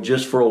sober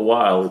just for a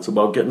while. It's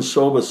about getting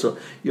sober. So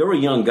you're a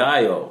young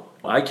guy,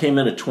 I came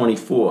in at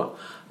 24.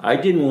 I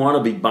didn't want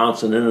to be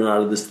bouncing in and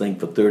out of this thing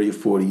for 30 or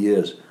 40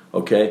 years,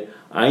 okay?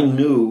 I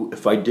knew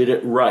if I did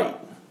it right,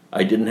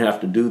 I didn't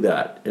have to do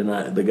that.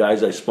 And the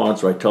guys I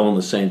sponsor, I tell them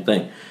the same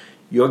thing.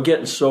 You're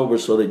getting sober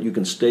so that you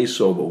can stay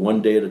sober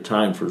one day at a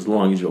time for as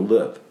long as you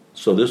live.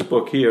 So this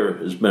book here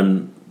has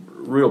been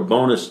a real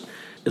bonus.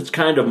 It's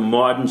kind of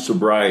modern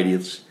sobriety.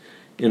 It's,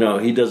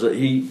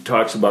 he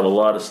talks about a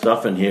lot of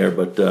stuff in here,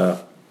 but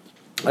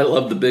I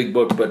love the big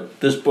book, but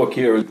this book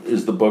here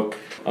is the book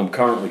I'm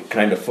currently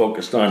kind of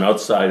focused on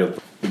outside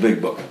of the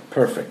big book.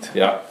 Perfect.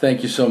 Yeah.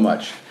 Thank you so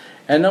much.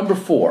 And number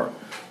 4,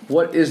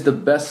 what is the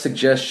best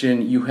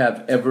suggestion you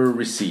have ever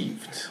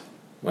received?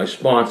 My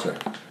sponsor,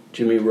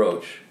 Jimmy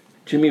Roach.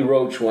 Jimmy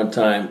Roach one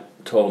time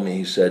told me,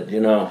 he said,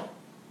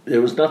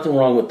 there was nothing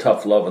wrong with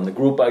tough love. And the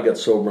group I got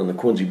sober in, the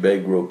Quincy Bay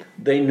group,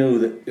 they knew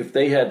that if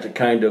they had to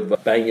kind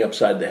of bang you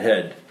upside the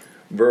head,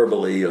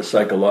 verbally or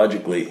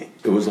psychologically,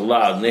 it was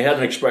allowed. And they had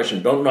an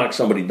expression, don't knock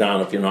somebody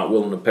down if you're not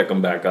willing to pick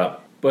them back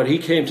up. But he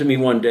came to me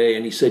one day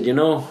and he said,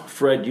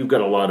 Fred, you've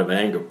got a lot of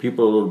anger.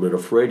 People are a little bit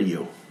afraid of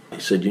you. He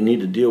said, you need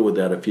to deal with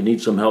that. If you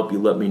need some help,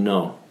 you let me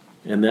know.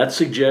 And that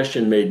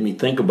suggestion made me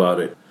think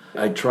about it.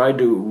 I tried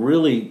to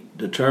really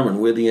determine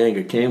where the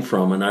anger came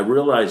from, and I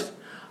realized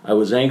I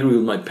was angry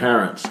with my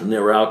parents and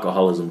their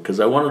alcoholism because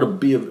I wanted to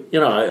be,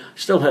 I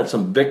still had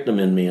some victim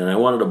in me, and I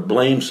wanted to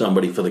blame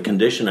somebody for the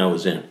condition I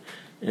was in.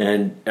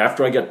 And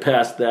after I got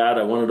past that,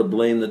 I wanted to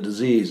blame the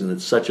disease, and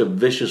it's such a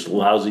vicious,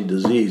 lousy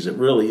disease. It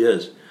really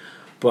is.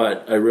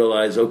 But I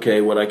realized, okay,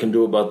 what I can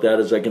do about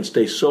that is I can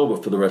stay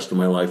sober for the rest of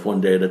my life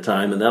one day at a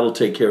time, and that'll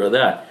take care of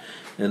that.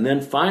 And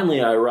then finally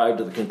I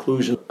arrived at the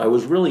conclusion I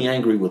was really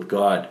angry with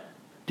God.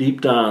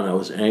 Deep down, I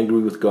was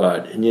angry with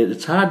God. And yet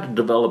it's hard to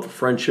develop a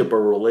friendship or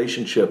a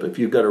relationship if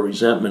you've got a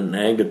resentment and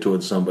anger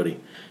towards somebody.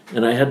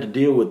 And I had to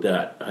deal with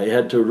that. I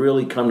had to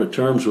really come to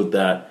terms with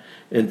that.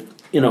 And,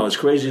 as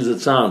crazy as it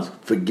sounds,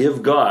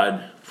 forgive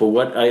God for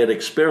what I had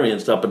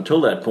experienced up until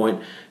that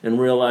point,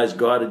 and realized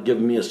God had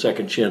given me a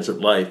second chance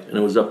at life, and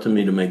it was up to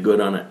me to make good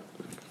on it.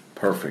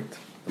 Perfect.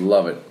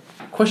 Love it.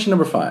 Question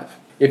number 5.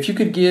 If you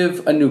could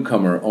give a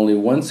newcomer only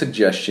one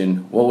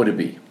suggestion, what would it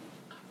be?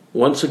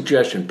 One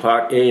suggestion,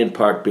 part A and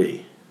part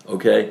B,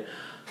 okay?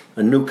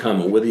 A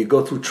newcomer, whether you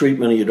go through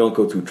treatment or you don't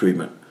go through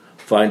treatment,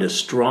 find a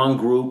strong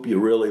group you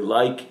really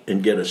like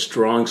and get a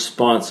strong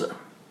sponsor,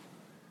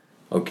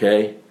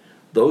 okay?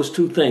 Those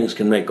two things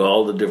can make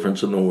all the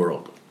difference in the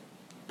world.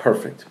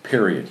 Perfect.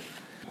 Period.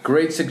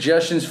 Great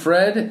suggestions,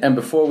 Fred. And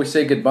before we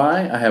say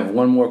goodbye, I have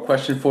one more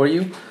question for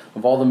you.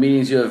 Of all the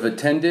meetings you have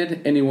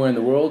attended anywhere in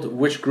the world,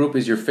 which group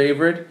is your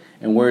favorite,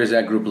 and where is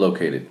that group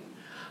located?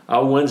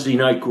 Our Wednesday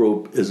night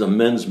group is a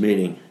men's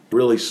meeting.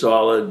 Really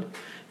solid.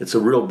 It's a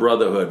real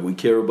brotherhood. We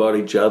care about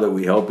each other.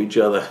 We help each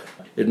other.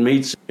 It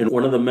meets in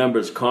one of the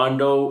members'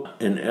 condo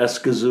in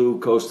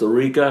Escazú, Costa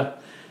Rica.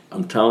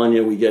 I'm telling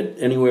you, we get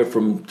anywhere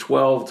from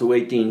 12 to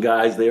 18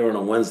 guys there on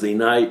a Wednesday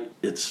night.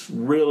 It's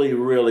really,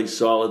 really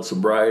solid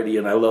sobriety,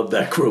 and I love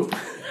that group.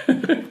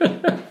 You've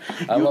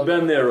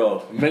been there,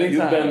 Many times.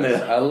 You've been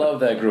there. I love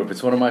that group.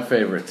 It's one of my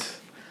favorites.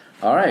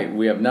 All right,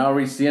 we have now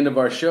reached the end of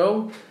our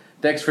show.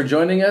 Thanks for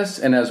joining us,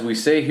 and as we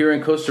say here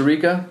in Costa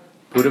Rica,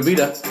 pura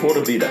vida.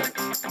 Pura vida.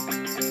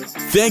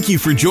 Thank you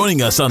for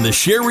joining us on the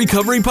Share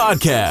Recovery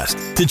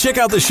Podcast. To check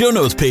out the show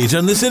notes page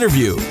on this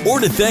interview, or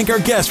to thank our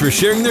guests for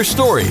sharing their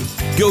story,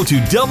 go to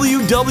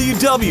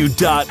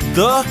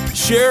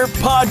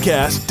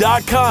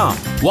www.thesharepodcast.com.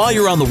 While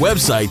you're on the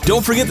website,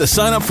 don't forget to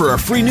sign up for our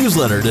free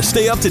newsletter to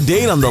stay up to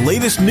date on the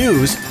latest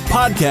news,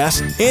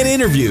 podcasts, and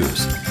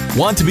interviews.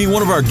 Want to be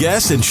one of our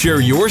guests and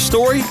share your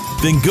story?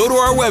 Then go to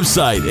our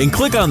website and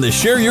click on the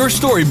Share Your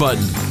Story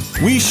button.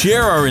 We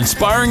share our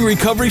inspiring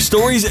recovery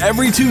stories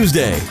every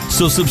Tuesday,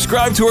 so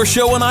subscribe to our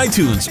show on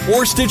iTunes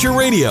or Stitcher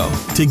Radio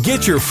to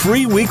get your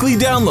free weekly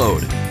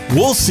download.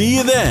 We'll see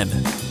you then.